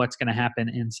on what's going to happen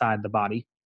inside the body.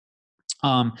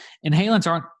 Inhalants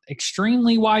aren't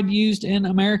extremely wide used in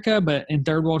America, but in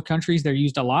third world countries, they're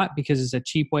used a lot because it's a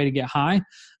cheap way to get high.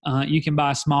 You can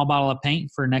buy a small bottle of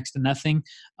paint for next to nothing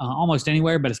almost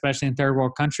anywhere, but especially in third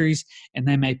world countries. And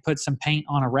they may put some paint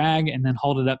on a rag and then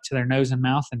hold it up to their nose and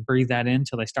mouth and breathe that in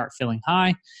until they start feeling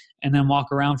high, and then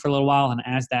walk around for a little while. And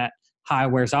as that high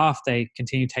wears off, they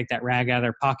continue to take that rag out of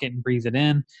their pocket and breathe it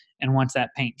in. And once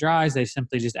that paint dries, they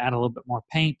simply just add a little bit more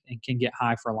paint and can get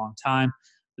high for a long time.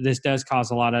 This does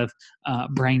cause a lot of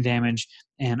brain damage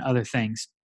and other things.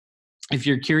 If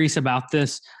you're curious about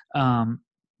this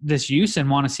use and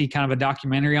want to see kind of a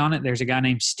documentary on it, there's a guy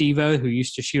named Steve-O who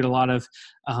used to shoot a lot of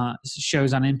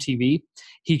shows on MTV.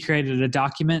 He created a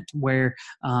document where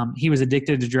he was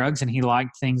addicted to drugs and he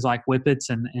liked things like whippets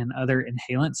and other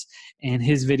inhalants. And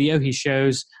his video, he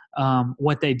shows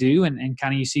what they do, and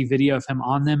kind of you see video of him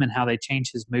on them and how they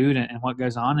change his mood and what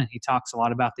goes on. And he talks a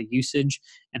lot about the usage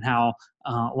and how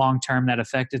long-term that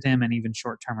affected him, and even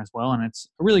short-term as well. And it's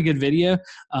a really good video.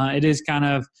 It is kind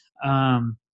of,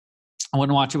 I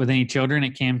wouldn't watch it with any children.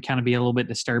 It can kind of be a little bit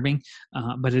disturbing,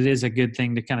 but it is a good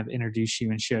thing to kind of introduce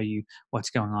you and show you what's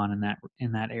going on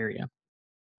in that area.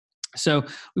 So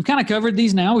we've kind of covered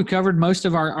these now. We've covered most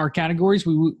of our categories.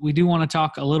 We do want to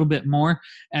talk a little bit more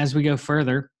as we go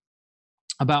further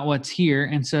about what's here.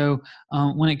 And so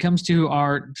when it comes to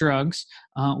our drugs,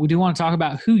 we do want to talk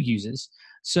about who uses.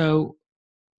 So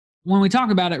when we talk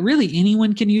about it, really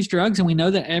anyone can use drugs. And we know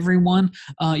that everyone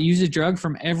uses drug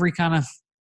from every kind of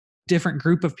different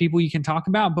group of people you can talk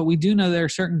about, but we do know there are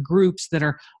certain groups that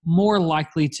are more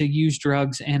likely to use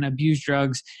drugs and abuse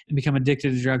drugs and become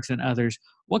addicted to drugs than others.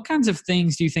 What kinds of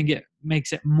things do you think it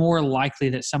makes it more likely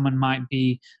that someone might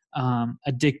be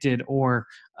addicted or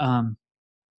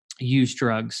use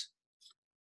drugs?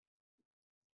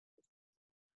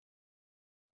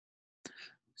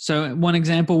 So one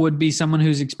example would be someone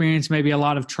who's experienced maybe a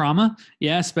lot of trauma.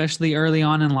 Yeah, especially early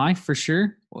on in life, for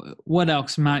sure. What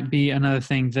else might be another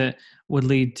thing that would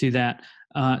lead to that?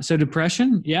 So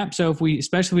depression. Yep. So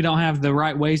especially if we don't have the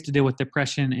right ways to deal with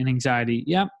depression and anxiety.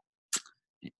 Yep.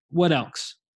 What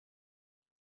else?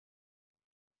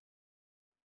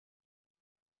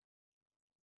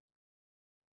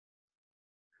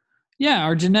 Yeah,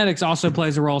 our genetics also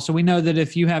plays a role. So we know that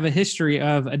if you have a history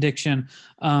of addiction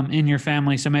in your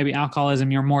family, so maybe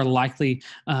alcoholism, you're more likely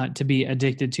to be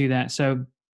addicted to that. So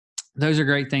those are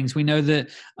great things. We know that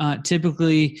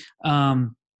typically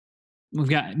we've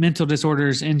got mental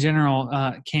disorders in general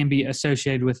can be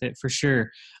associated with it for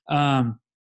sure.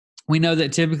 We know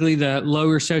that typically the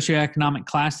lower socioeconomic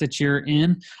class that you're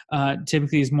in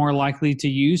typically is more likely to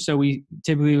use. So we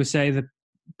typically would say the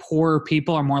poorer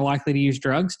people are more likely to use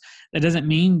drugs. That doesn't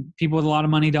mean people with a lot of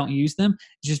money don't use them.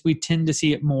 It's just we tend to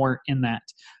see it more in that.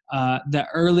 The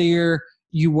earlier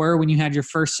you were when you had your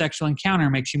first sexual encounter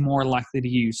makes you more likely to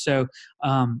use. So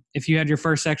if you had your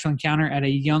first sexual encounter at a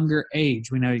younger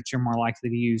age, we know that you're more likely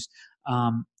to use.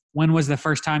 When was the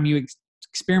first time you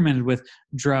experimented with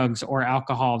drugs or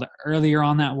alcohol? The earlier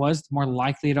on that was, the more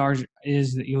likely it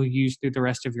is that you'll use through the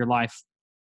rest of your life.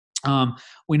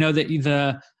 We know that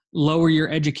the lower your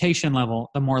education level,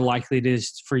 the more likely it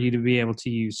is for you to be able to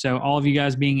use. So all of you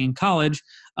guys being in college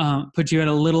put you at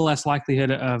a little less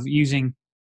likelihood of using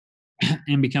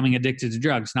and becoming addicted to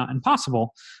drugs. Not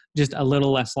impossible, just a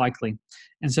little less likely.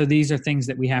 And so these are things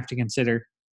that we have to consider.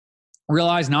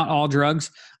 Realize not all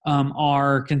drugs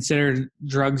are considered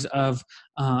drugs of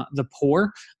the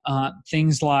poor.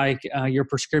 Things like your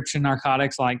prescription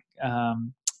narcotics like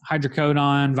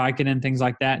hydrocodone, Vicodin, things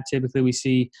like that. Typically we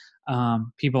see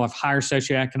people of higher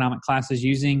socioeconomic classes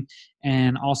using,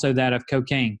 and also that of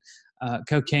cocaine.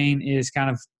 Cocaine is kind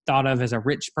of thought of as a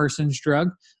rich person's drug.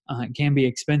 It can be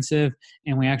expensive,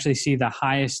 and we actually see the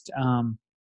highest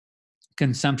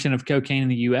consumption of cocaine in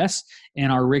the U.S. in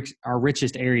our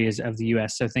richest areas of the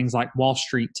U.S. So things like Wall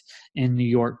Street in New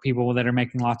York, people that are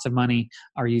making lots of money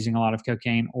are using a lot of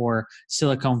cocaine, or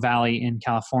Silicon Valley in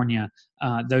California.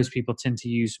 Those people tend to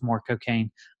use more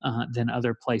cocaine than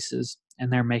other places,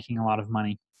 and they're making a lot of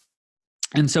money.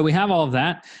 And so we have all of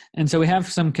that. And so we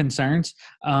have some concerns.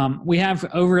 We have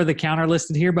over the counter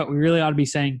listed here, but we really ought to be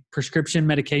saying prescription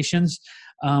medications.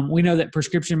 We know that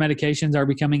prescription medications are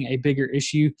becoming a bigger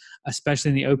issue, especially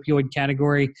in the opioid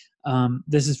category.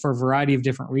 This is for a variety of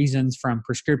different reasons, from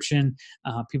prescription,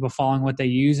 people following what they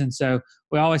use. And so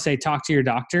we always say, talk to your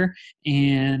doctor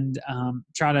and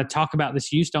try to talk about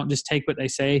this use. Don't just take what they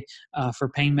say for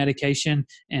pain medication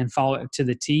and follow it to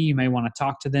the T. You may want to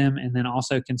talk to them, and then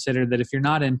also consider that if you're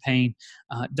not in pain,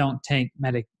 don't take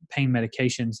pain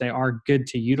medications. They are good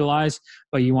to utilize,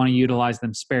 but you want to utilize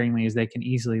them sparingly, as they can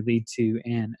easily lead to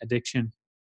an addiction.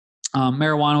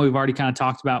 Marijuana, we've already kind of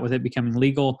talked about with it becoming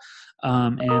legal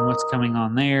and what's coming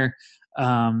on there.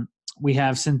 We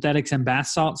have synthetics and bath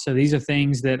salts. So these are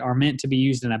things that are meant to be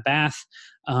used in a bath,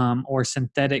 or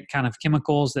synthetic kind of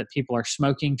chemicals that people are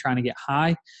smoking, trying to get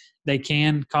high. They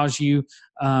can cause you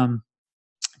to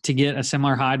get a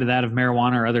similar high to that of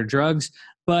marijuana or other drugs,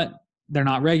 but they're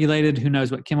not regulated. Who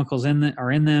knows what chemicals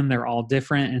are in them? They're all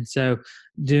different. And so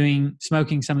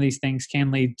smoking some of these things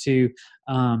can lead to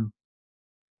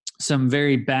some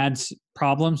very bad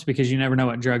problems, because you never know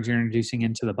what drugs you're introducing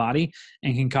into the body,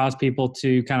 and can cause people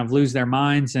to kind of lose their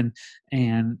minds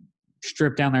and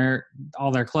strip down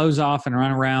all their clothes off and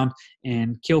run around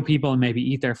and kill people and maybe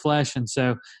eat their flesh. And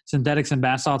so synthetics and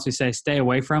bath salts, we say stay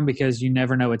away from, because you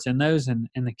never know what's in those, and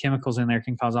the chemicals in there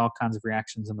can cause all kinds of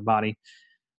reactions in the body.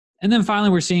 And then finally,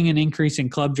 we're seeing an increase in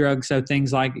club drugs. So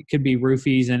things like, it could be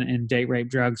roofies and date rape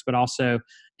drugs, but also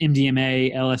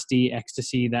MDMA, LSD,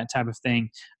 ecstasy, that type of thing.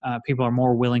 People are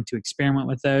more willing to experiment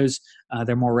with those.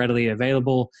 They're more readily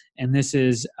available. And this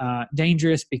is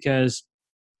dangerous because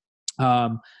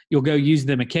You'll go use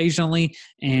them occasionally,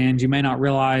 and you may not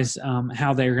realize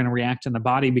how they're going to react in the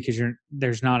body because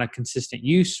there's not a consistent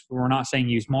use. We're not saying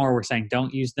use more, we're saying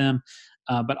don't use them.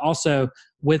 But also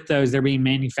with those, they're being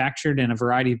manufactured in a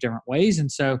variety of different ways.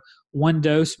 And so one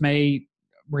dose may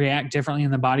react differently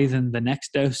in the body than the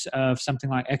next dose of something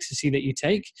like ecstasy that you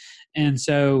take. And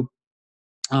so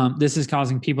this is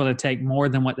causing people to take more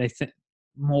than what they think,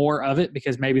 more of it,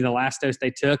 because maybe the last dose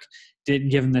they took didn't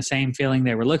give them the same feeling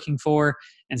they were looking for.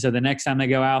 And so the next time they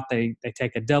go out, they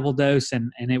take a double dose,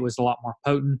 and it was a lot more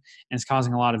potent, and it's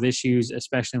causing a lot of issues,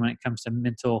 especially when it comes to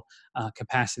mental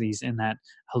capacities in that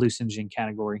hallucinogen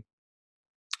category.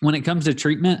 When it comes to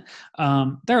treatment,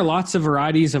 there are lots of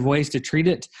varieties of ways to treat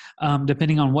it,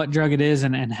 depending on what drug it is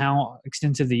and how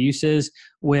extensive the use is.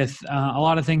 With a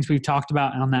lot of things we've talked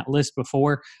about on that list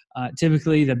before,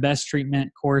 typically the best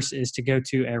treatment course is to go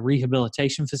to a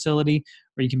rehabilitation facility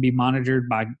where you can be monitored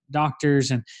by doctors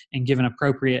and given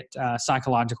appropriate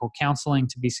psychological counseling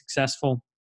to be successful.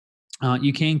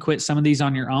 You can quit some of these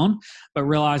on your own, but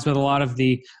realize with a lot of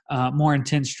the more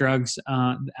intense drugs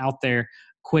out there,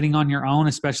 quitting on your own,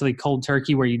 especially cold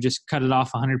turkey, where you just cut it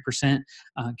off 100%,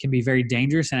 can be very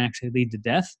dangerous and actually lead to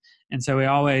death. And so we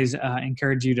always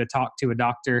encourage you to talk to a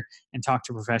doctor and talk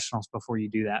to professionals before you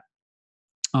do that.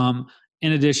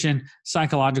 In addition,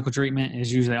 psychological treatment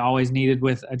is usually always needed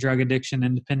with a drug addiction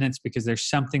and dependence because there's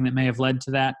something that may have led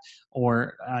to that,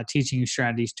 or teaching you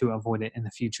strategies to avoid it in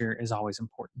the future is always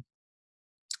important.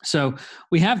 So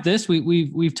we have this.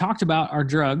 We've talked about our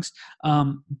drugs,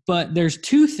 but there's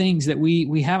two things that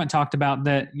we haven't talked about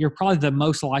that you're probably the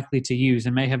most likely to use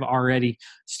and may have already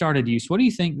started use. What do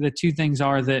you think the two things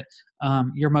are that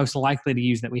you're most likely to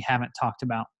use that we haven't talked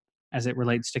about as it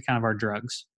relates to kind of our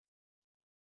drugs?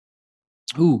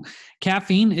 Ooh,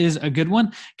 caffeine is a good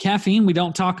one. Caffeine, we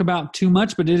don't talk about too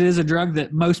much, but it is a drug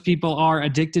that most people are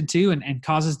addicted to and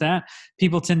causes that.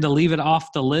 People tend to leave it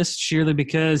off the list surely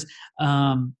because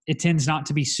it tends not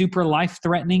to be super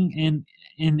life-threatening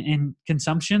in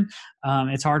consumption.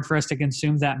 It's hard for us to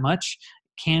consume that much.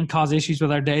 Can cause issues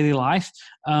with our daily life.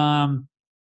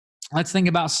 Let's think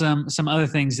about some other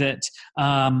things that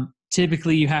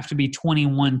typically you have to be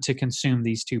 21 to consume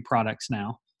these two products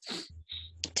now.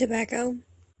 Tobacco.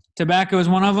 Tobacco is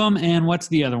one of them. And what's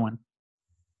the other one?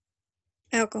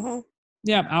 Alcohol.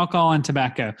 Yeah, alcohol and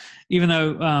tobacco, even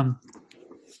though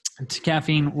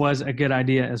caffeine was a good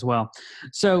idea as well.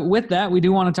 So with that, we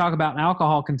do want to talk about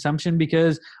alcohol consumption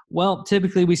because, well,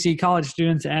 typically we see college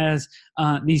students as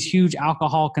these huge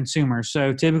alcohol consumers.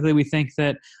 So typically we think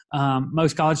that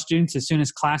most college students, as soon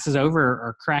as class is over,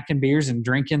 are cracking beers and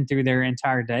drinking through their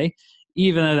entire day.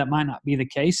 Even though that might not be the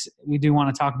case, we do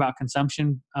want to talk about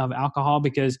consumption of alcohol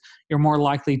because you're more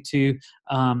likely to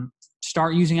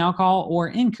start using alcohol or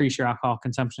increase your alcohol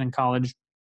consumption in college.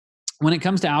 When it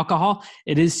comes to alcohol,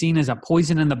 it is seen as a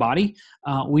poison in the body.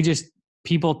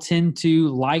 People tend to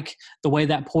like the way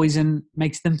that poison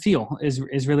makes them feel is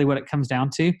really what it comes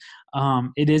down to.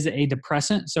 It is a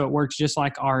depressant, so it works just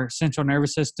like our central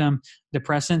nervous system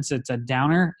depressants. It's a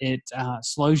downer. It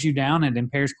slows you down. It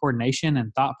impairs coordination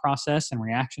and thought process and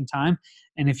reaction time.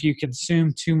 And if you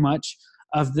consume too much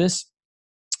of this,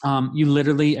 you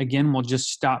literally, again, will just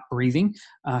stop breathing.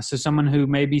 So someone who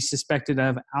may be suspected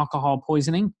of alcohol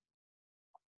poisoning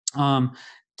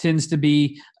tends to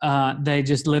be they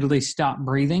just literally stop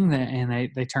breathing and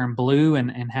they turn blue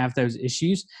and have those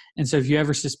issues. And so if you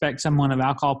ever suspect someone of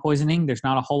alcohol poisoning, there's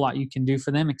not a whole lot you can do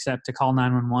for them except to call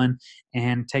 911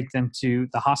 and take them to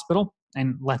the hospital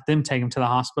and let them take them to the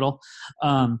hospital.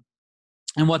 And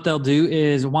what they'll do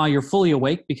is, while you're fully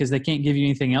awake, because they can't give you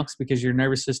anything else because your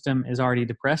nervous system is already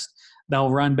depressed,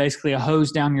 they'll run basically a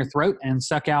hose down your throat and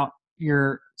suck out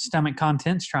your stomach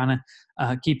contents, trying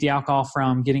to keep the alcohol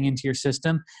from getting into your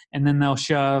system. And then they'll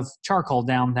shove charcoal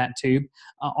down that tube,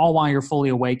 all while you're fully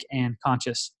awake and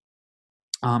conscious.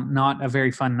 Not a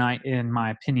very fun night, in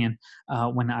my opinion,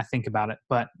 when I think about it.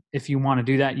 But if you want to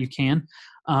do that, you can.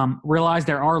 Realize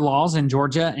there are laws in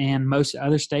Georgia and most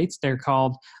other states. They're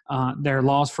called, they're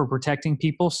laws for protecting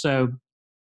people. So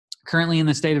currently in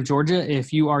the state of Georgia,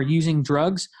 if you are using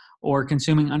drugs or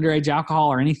consuming underage alcohol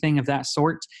or anything of that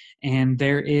sort, and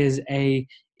there is a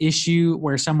issue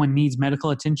where someone needs medical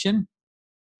attention,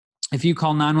 if you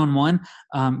call 911,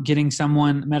 getting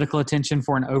someone medical attention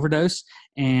for an overdose,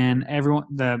 and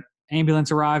the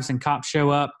ambulance arrives and cops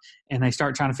show up and they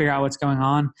start trying to figure out what's going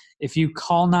on. If you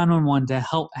call 911 to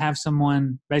help have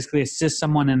someone basically assist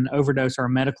someone in an overdose or a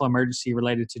medical emergency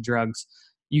related to drugs,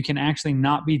 you can actually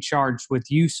not be charged with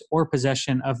use or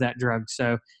possession of that drug.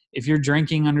 So if you're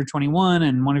drinking under 21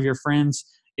 and one of your friends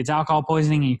gets alcohol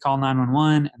poisoning and you call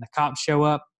 911 and the cops show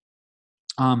up,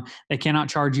 They cannot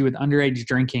charge you with underage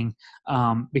drinking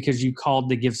because you called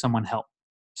to give someone help.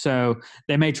 So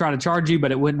they may try to charge you,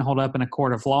 but it wouldn't hold up in a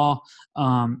court of law.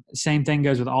 Same thing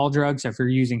goes with all drugs. If you're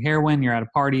using heroin, you're at a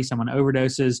party, someone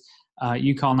overdoses,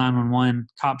 you call 911,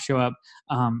 cops show up.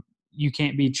 You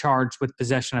can't be charged with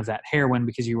possession of that heroin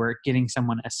because you were getting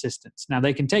someone assistance. Now,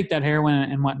 they can take that heroin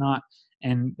and whatnot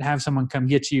and have someone come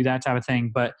get you, that type of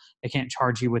thing, but they can't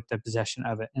charge you with the possession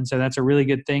of it. And so that's a really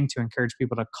good thing to encourage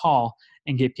people to call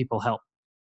and get people help.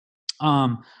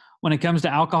 When it comes to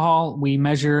alcohol, we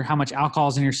measure how much alcohol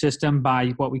is in your system by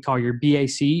what we call your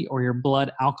BAC, or your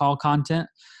blood alcohol content.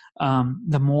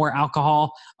 The more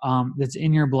alcohol that's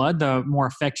in your blood, the more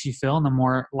effects you feel, and the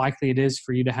more likely it is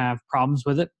for you to have problems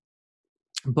with it.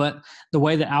 But the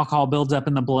way that alcohol builds up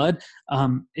in the blood,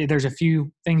 there's a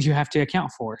few things you have to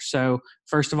account for. So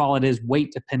first of all, it is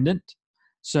weight dependent.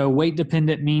 So weight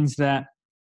dependent means that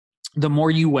the more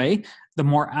you weigh, the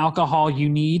more alcohol you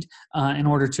need in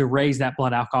order to raise that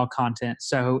blood alcohol content.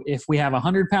 So if we have a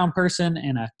 100-pound person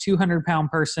and a 200-pound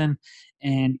person,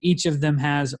 and each of them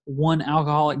has one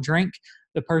alcoholic drink,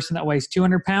 the person that weighs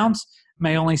 200 pounds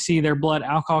may only see their blood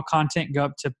alcohol content go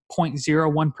up to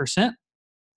 0.01%,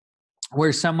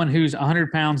 where someone who's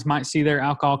 100 pounds might see their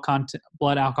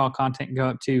blood alcohol content go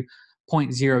up to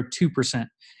 0.02%.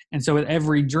 And so with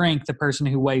every drink, the person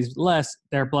who weighs less,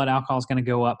 their blood alcohol is going to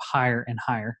go up higher and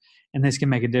higher. And this can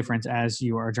make a difference as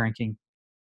you are drinking.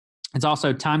 It's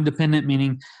also time dependent,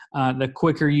 meaning the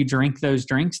quicker you drink those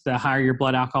drinks, the higher your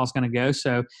blood alcohol is going to go.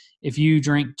 So if you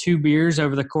drink 2 beers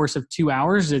over the course of 2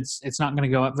 hours, it's not going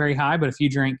to go up very high. But if you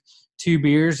drink 2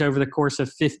 beers over the course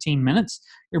of 15 minutes,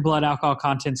 your blood alcohol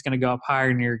content is going to go up higher,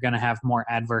 and you're going to have more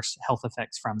adverse health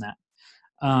effects from that.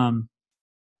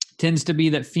 Tends to be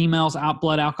that females'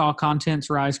 blood alcohol contents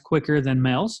rise quicker than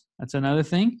males. That's another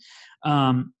thing.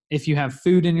 If you have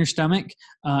food in your stomach,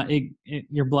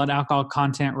 your blood alcohol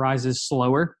content rises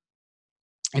slower.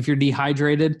 If you're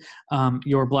dehydrated,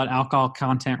 your blood alcohol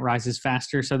content rises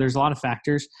faster. So there's a lot of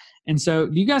factors. And so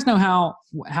do you guys know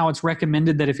how it's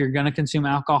recommended that if you're going to consume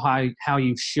alcohol, how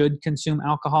you should consume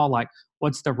alcohol? Like,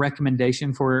 what's the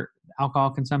recommendation for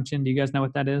alcohol consumption? Do you guys know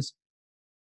what that is?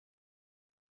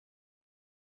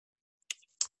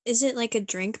 Is it like a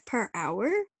drink per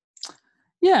hour?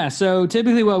 Yeah, so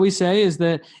typically what we say is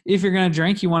that if you're going to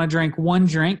drink, you want to drink one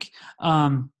drink,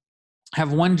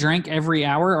 have one drink every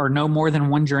hour, or no more than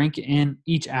one drink in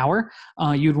each hour.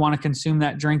 You'd want to consume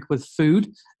that drink with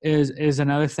food is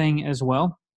another thing as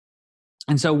well.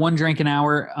 And so one drink an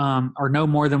hour, or no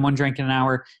more than one drink in an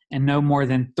hour, and no more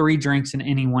than 3 drinks in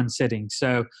any one sitting.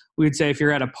 So we would say if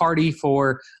you're at a party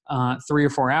for 3 or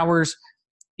 4 hours,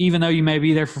 even though you may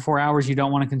be there for 4 hours, you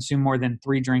don't want to consume more than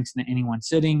 3 drinks in any one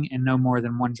sitting, and no more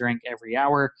than one drink every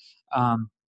hour.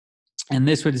 And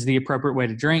this is the appropriate way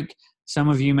to drink. Some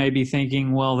of you may be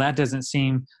thinking, well, that doesn't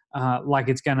seem like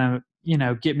it's going to,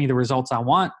 get me the results I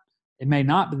want. It may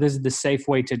not, but this is the safe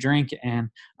way to drink, and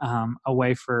a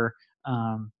way for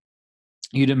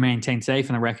you to maintain safe,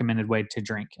 and a recommended way to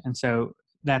drink. And so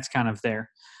that's kind of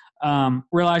there.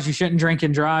 Realize you shouldn't drink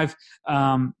and drive.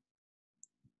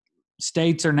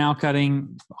 States are now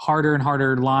cutting harder and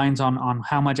harder lines on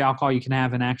how much alcohol you can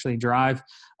have and actually drive.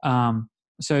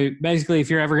 So basically, if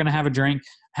you're ever going to have a drink,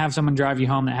 have someone drive you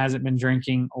home that hasn't been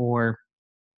drinking, or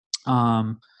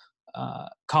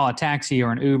call a taxi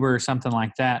or an Uber or something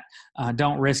like that.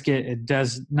 Don't risk it. It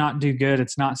does not do good.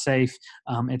 It's not safe.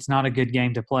 It's not a good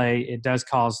game to play. It does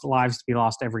cause lives to be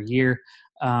lost every year.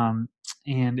 And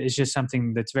it's just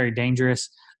something that's very dangerous.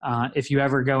 If you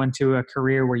ever go into a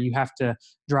career where you have to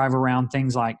drive around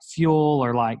things like fuel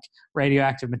or like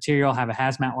radioactive material, have a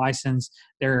hazmat license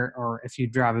or if you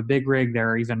drive a big rig, there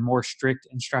are even more strict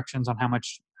instructions on how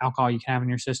much alcohol you can have in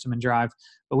your system and drive.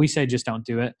 But we say just don't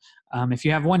do it. If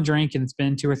you have one drink and it's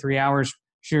been 2 or 3 hours,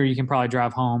 sure, you can probably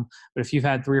drive home. But if you've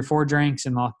had 3 or 4 drinks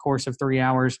in the course of 3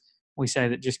 hours, we say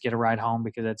that just get a ride home,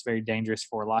 because that's very dangerous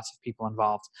for lots of people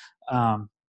involved.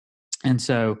 And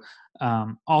so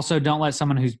also don't let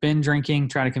someone who's been drinking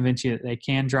try to convince you that they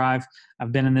can drive.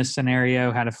 I've been in this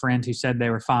scenario, had a friend who said they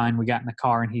were fine. We got in the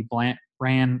car and he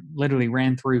literally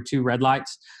ran through 2 red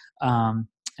lights.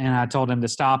 And I told him to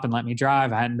stop and let me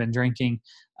drive. I hadn't been drinking.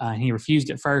 He refused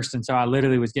at first. And so I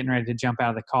literally was getting ready to jump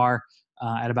out of the car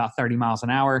at about 30 miles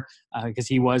an hour because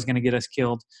he was going to get us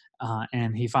killed.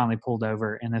 And he finally pulled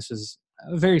over. And this was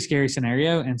a very scary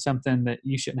scenario and something that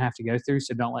you shouldn't have to go through.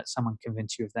 So don't let someone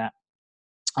convince you of that.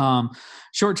 Um,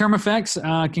 Short-term effects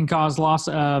can cause loss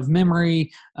of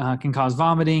memory, can cause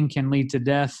vomiting, can lead to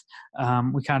death.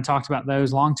 We kind of talked about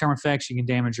those. Long-term effects, you can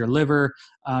damage your liver,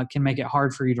 can make it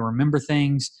hard for you to remember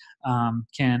things,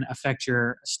 can affect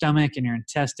your stomach and your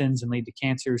intestines and lead to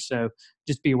cancer. So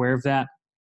just be aware of that.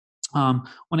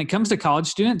 When it comes to college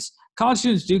students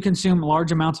do consume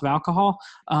large amounts of alcohol,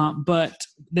 but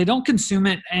they don't consume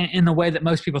it in the way that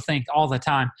most people think all the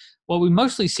time. What we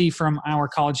mostly see from our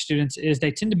college students is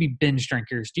they tend to be binge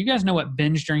drinkers. Do you guys know what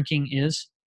binge drinking is?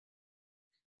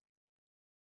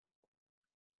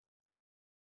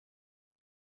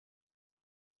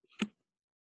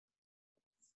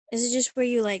 Is it just where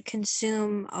you like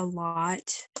consume a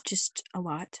lot? Just a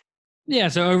lot? Yeah,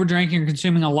 so over drinking or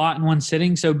consuming a lot in one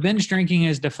sitting. So binge drinking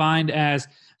is defined as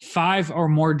 5 or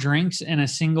more drinks in a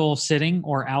single sitting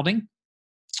or outing.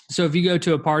 So if you go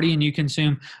to a party and you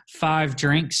consume 5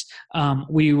 drinks,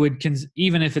 we would,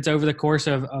 even if it's over the course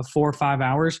of 4 or 5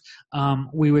 hours,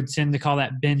 we would tend to call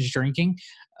that binge drinking.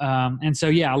 And so,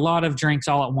 yeah, a lot of drinks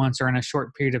all at once or in a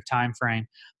short period of time frame.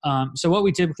 So what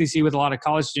we typically see with a lot of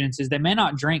college students is they may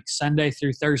not drink Sunday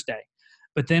through Thursday.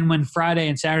 But then when Friday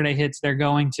and Saturday hits, they're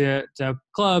going to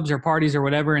clubs or parties or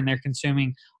whatever, and they're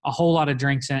consuming a whole lot of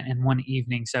drinks in one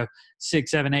evening. So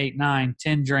 6, 7, 8, 9,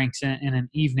 10 drinks in an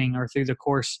evening or through the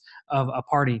course of a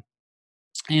party.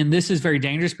 And this is very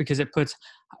dangerous because it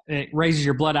raises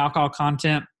your blood alcohol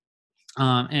content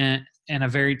and a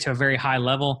very high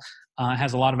level.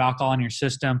 Has a lot of alcohol in your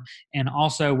system, and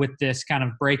also with this kind of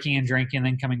breaking and drinking and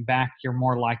then coming back, you're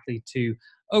more likely to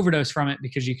overdose from it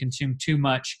because you consume too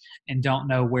much and don't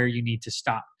know where you need to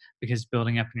stop because it's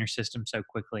building up in your system so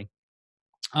quickly.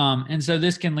 And so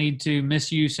this can lead to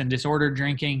misuse and disordered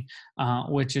drinking,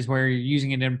 which is where you're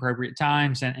using it at inappropriate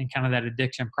times and kind of that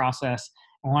addiction process.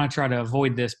 I want to try to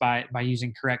avoid this by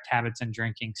using correct habits in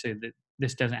drinking so that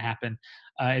this doesn't happen.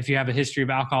 If you have a history of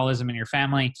alcoholism in your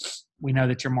family, we know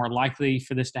that you're more likely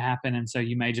for this to happen. And so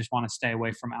you may just want to stay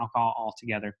away from alcohol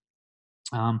altogether.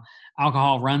 Um,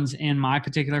 Alcohol runs in my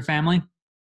particular family.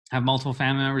 I have multiple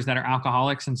family members that are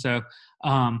alcoholics. And so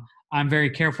I'm very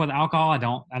careful with alcohol.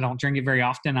 I don't drink it very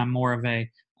often. I'm more of a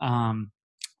um,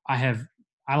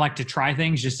 I like to try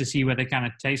things just to see what they kind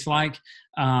of taste like.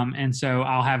 And so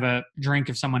I'll have a drink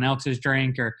of someone else's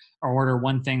drink or order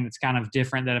one thing that's kind of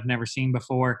different that I've never seen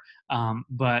before.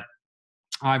 But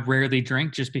I rarely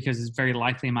drink just because it's very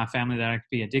likely in my family that I could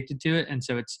be addicted to it. And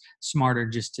so it's smarter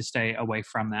just to stay away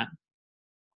from that.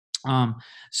 Um,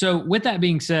 so, with that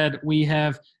being said, we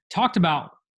have talked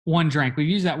about one drink. We've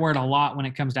used that word a lot when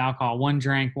it comes to alcohol. One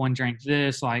drink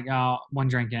this, like one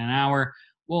drink in an hour.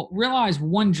 Well, realize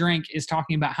one drink is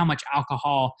talking about how much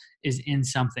alcohol is in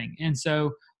something. And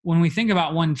so, when we think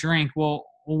about one drink, well,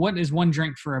 what is one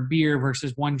drink for a beer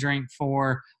versus one drink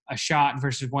for a shot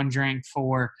versus one drink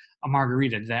for a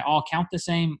margarita? Do they all count the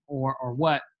same or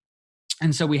what?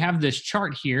 And so we have this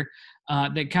chart here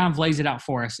that kind of lays it out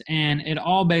for us. And it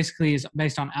all basically is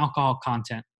based on alcohol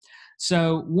content.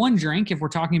 So one drink, if we're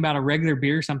talking about a regular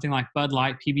beer, something like Bud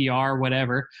Light, PBR,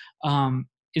 whatever,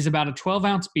 is about a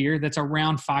 12-ounce beer that's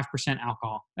around 5%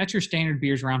 alcohol. That's your standard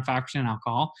beer is around 5%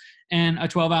 alcohol. And a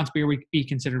 12-ounce beer would be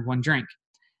considered one drink.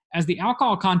 As the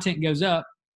alcohol content goes up,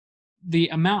 the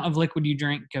amount of liquid you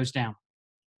drink goes down.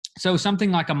 So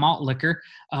something like a malt liquor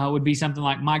would be something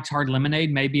like Mike's Hard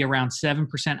Lemonade, maybe around 7%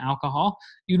 alcohol.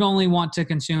 You'd only want to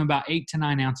consume about 8 to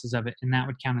 9 ounces of it, and that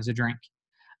would count as a drink.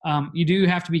 You do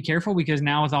have to be careful because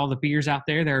now with all the beers out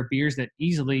there, there are beers that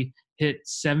easily hit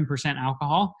 7%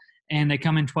 alcohol, and they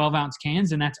come in 12-ounce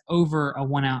cans, and that's over a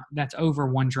 1 ounce. That's over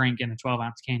one drink in a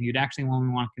 12-ounce can. You'd actually only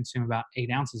want to consume about 8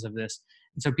 ounces of this,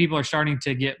 and so people are starting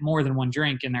to get more than one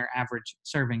drink in their average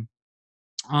serving.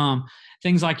 Um,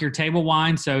 Things like your table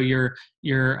wine, so not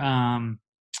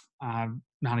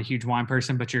a huge wine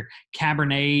person, but your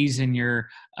Cabernets and your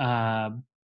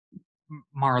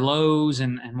Marlots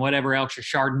and whatever else, your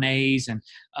Chardonnays and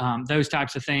those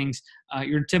types of things.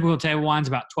 Your typical table wine's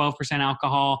about 12%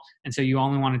 alcohol, and so you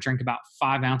only want to drink about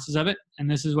 5 ounces of it. And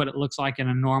this is what it looks like in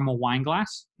a normal wine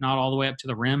glass, not all the way up to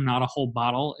the rim, not a whole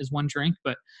bottle is one drink,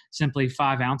 but simply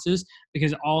 5 ounces,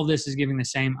 because all this is giving the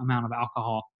same amount of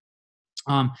alcohol.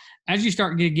 As you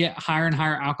start to get higher and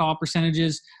higher alcohol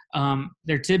percentages,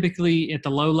 they're typically at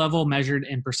the low level measured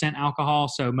in percent alcohol.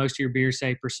 So most of your beers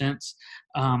say percents.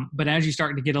 But as you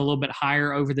start to get a little bit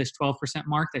higher over this 12%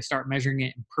 mark, they start measuring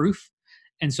it in proof.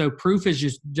 And so proof is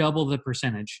just double the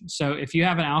percentage. So if you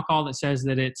have an alcohol that says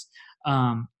that it's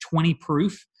 20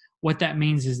 proof, what that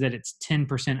means is that it's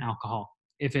 10% alcohol.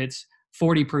 If it's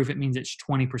 40 proof, it means it's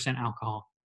 20% alcohol.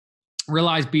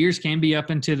 Realize beers can be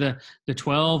up into the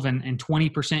 12 and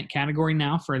 20% category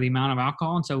now for the amount of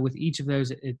alcohol. And so with each of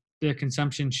those, the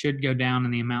consumption should go down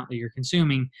in the amount that you're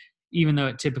consuming, even though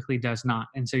it typically does not.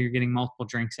 And so you're getting multiple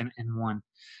drinks in one.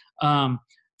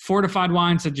 Fortified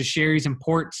wines such as sherries and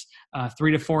ports,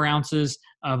 3 to 4 ounces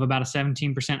of about a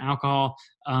 17% alcohol.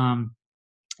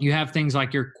 You have things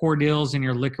like your cordials and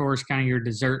your liqueurs, kind of your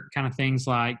dessert kind of things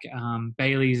like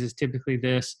Bailey's is typically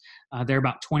this. They're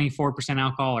about 24%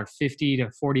 alcohol or 50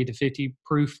 to 40 to 50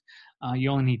 proof.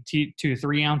 You only need 2 to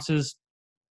 3 ounces.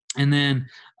 And then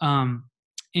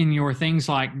in your things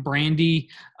like brandy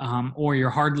or your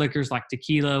hard liquors like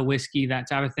tequila, whiskey, that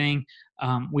type of thing,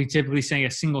 we typically say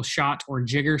a single shot or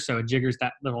jigger. So a jigger is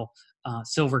that little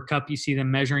silver cup you see them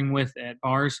measuring with at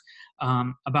bars.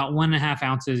 About 1.5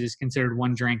 ounces is considered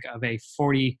one drink of a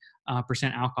 40%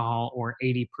 alcohol or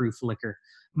 80 proof liquor.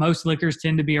 Most liquors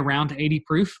tend to be around 80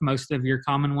 proof, most of your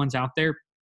common ones out there.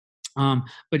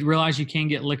 But realize you can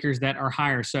get liquors that are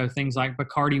higher. So things like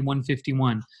Bacardi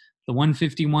 151. The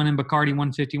 151 in Bacardi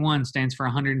 151 stands for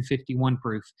 151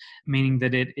 proof, meaning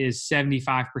that it is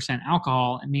 75%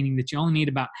 alcohol, meaning that you only need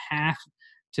about half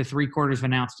to 3/4 of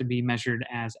an ounce to be measured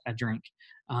as a drink.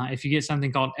 If you get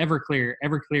something called Everclear,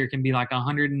 Everclear can be like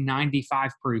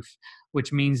 195 proof,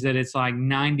 which means that it's like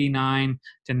 99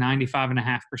 to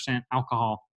 95.5%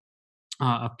 alcohol.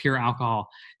 Of pure alcohol.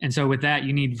 And so with that,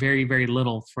 you need very, very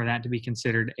little for that to be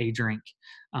considered a drink.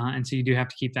 And so you do have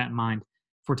to keep that in mind.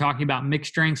 If we're talking about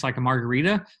mixed drinks like a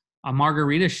margarita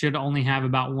should only have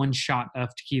about 1 shot of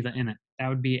tequila in it. That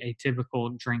would be a typical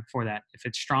drink for that. If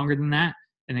it's stronger than that,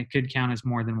 then it could count as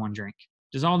more than 1 drink.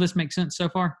 Does all this make sense so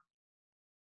far?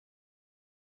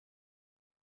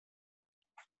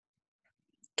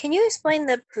 Can you explain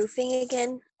the proofing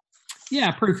again?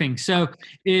 Yeah, proofing. So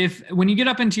when you get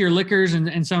up into your liquors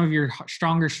and some of your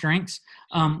stronger strengths,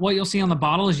 what you'll see on the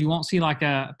bottle is you won't see like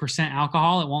a percent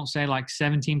alcohol. It won't say like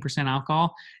 17%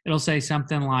 alcohol. It'll say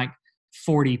something like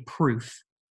 40 proof.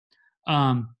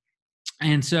 And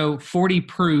so 40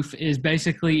 proof is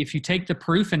basically if you take the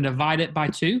proof and divide it by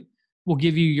 2, will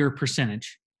give you your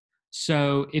percentage.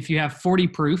 So if you have 40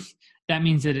 proof, that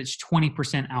means that it's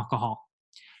 20% alcohol.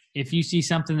 If you see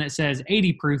something that says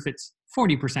 80 proof, it's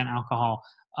 40% alcohol.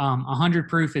 100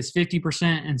 proof is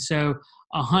 50%. And so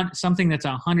something that's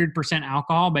 100%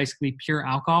 alcohol, basically pure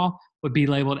alcohol, would be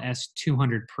labeled as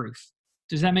 200 proof.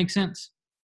 Does that make sense?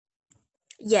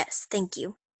 Yes, thank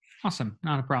you. Awesome.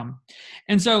 Not a problem.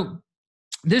 And so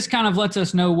this kind of lets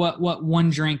us know what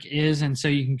one drink is. And so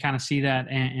you can kind of see that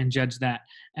and judge that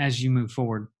as you move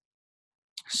forward.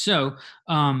 So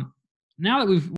now that we've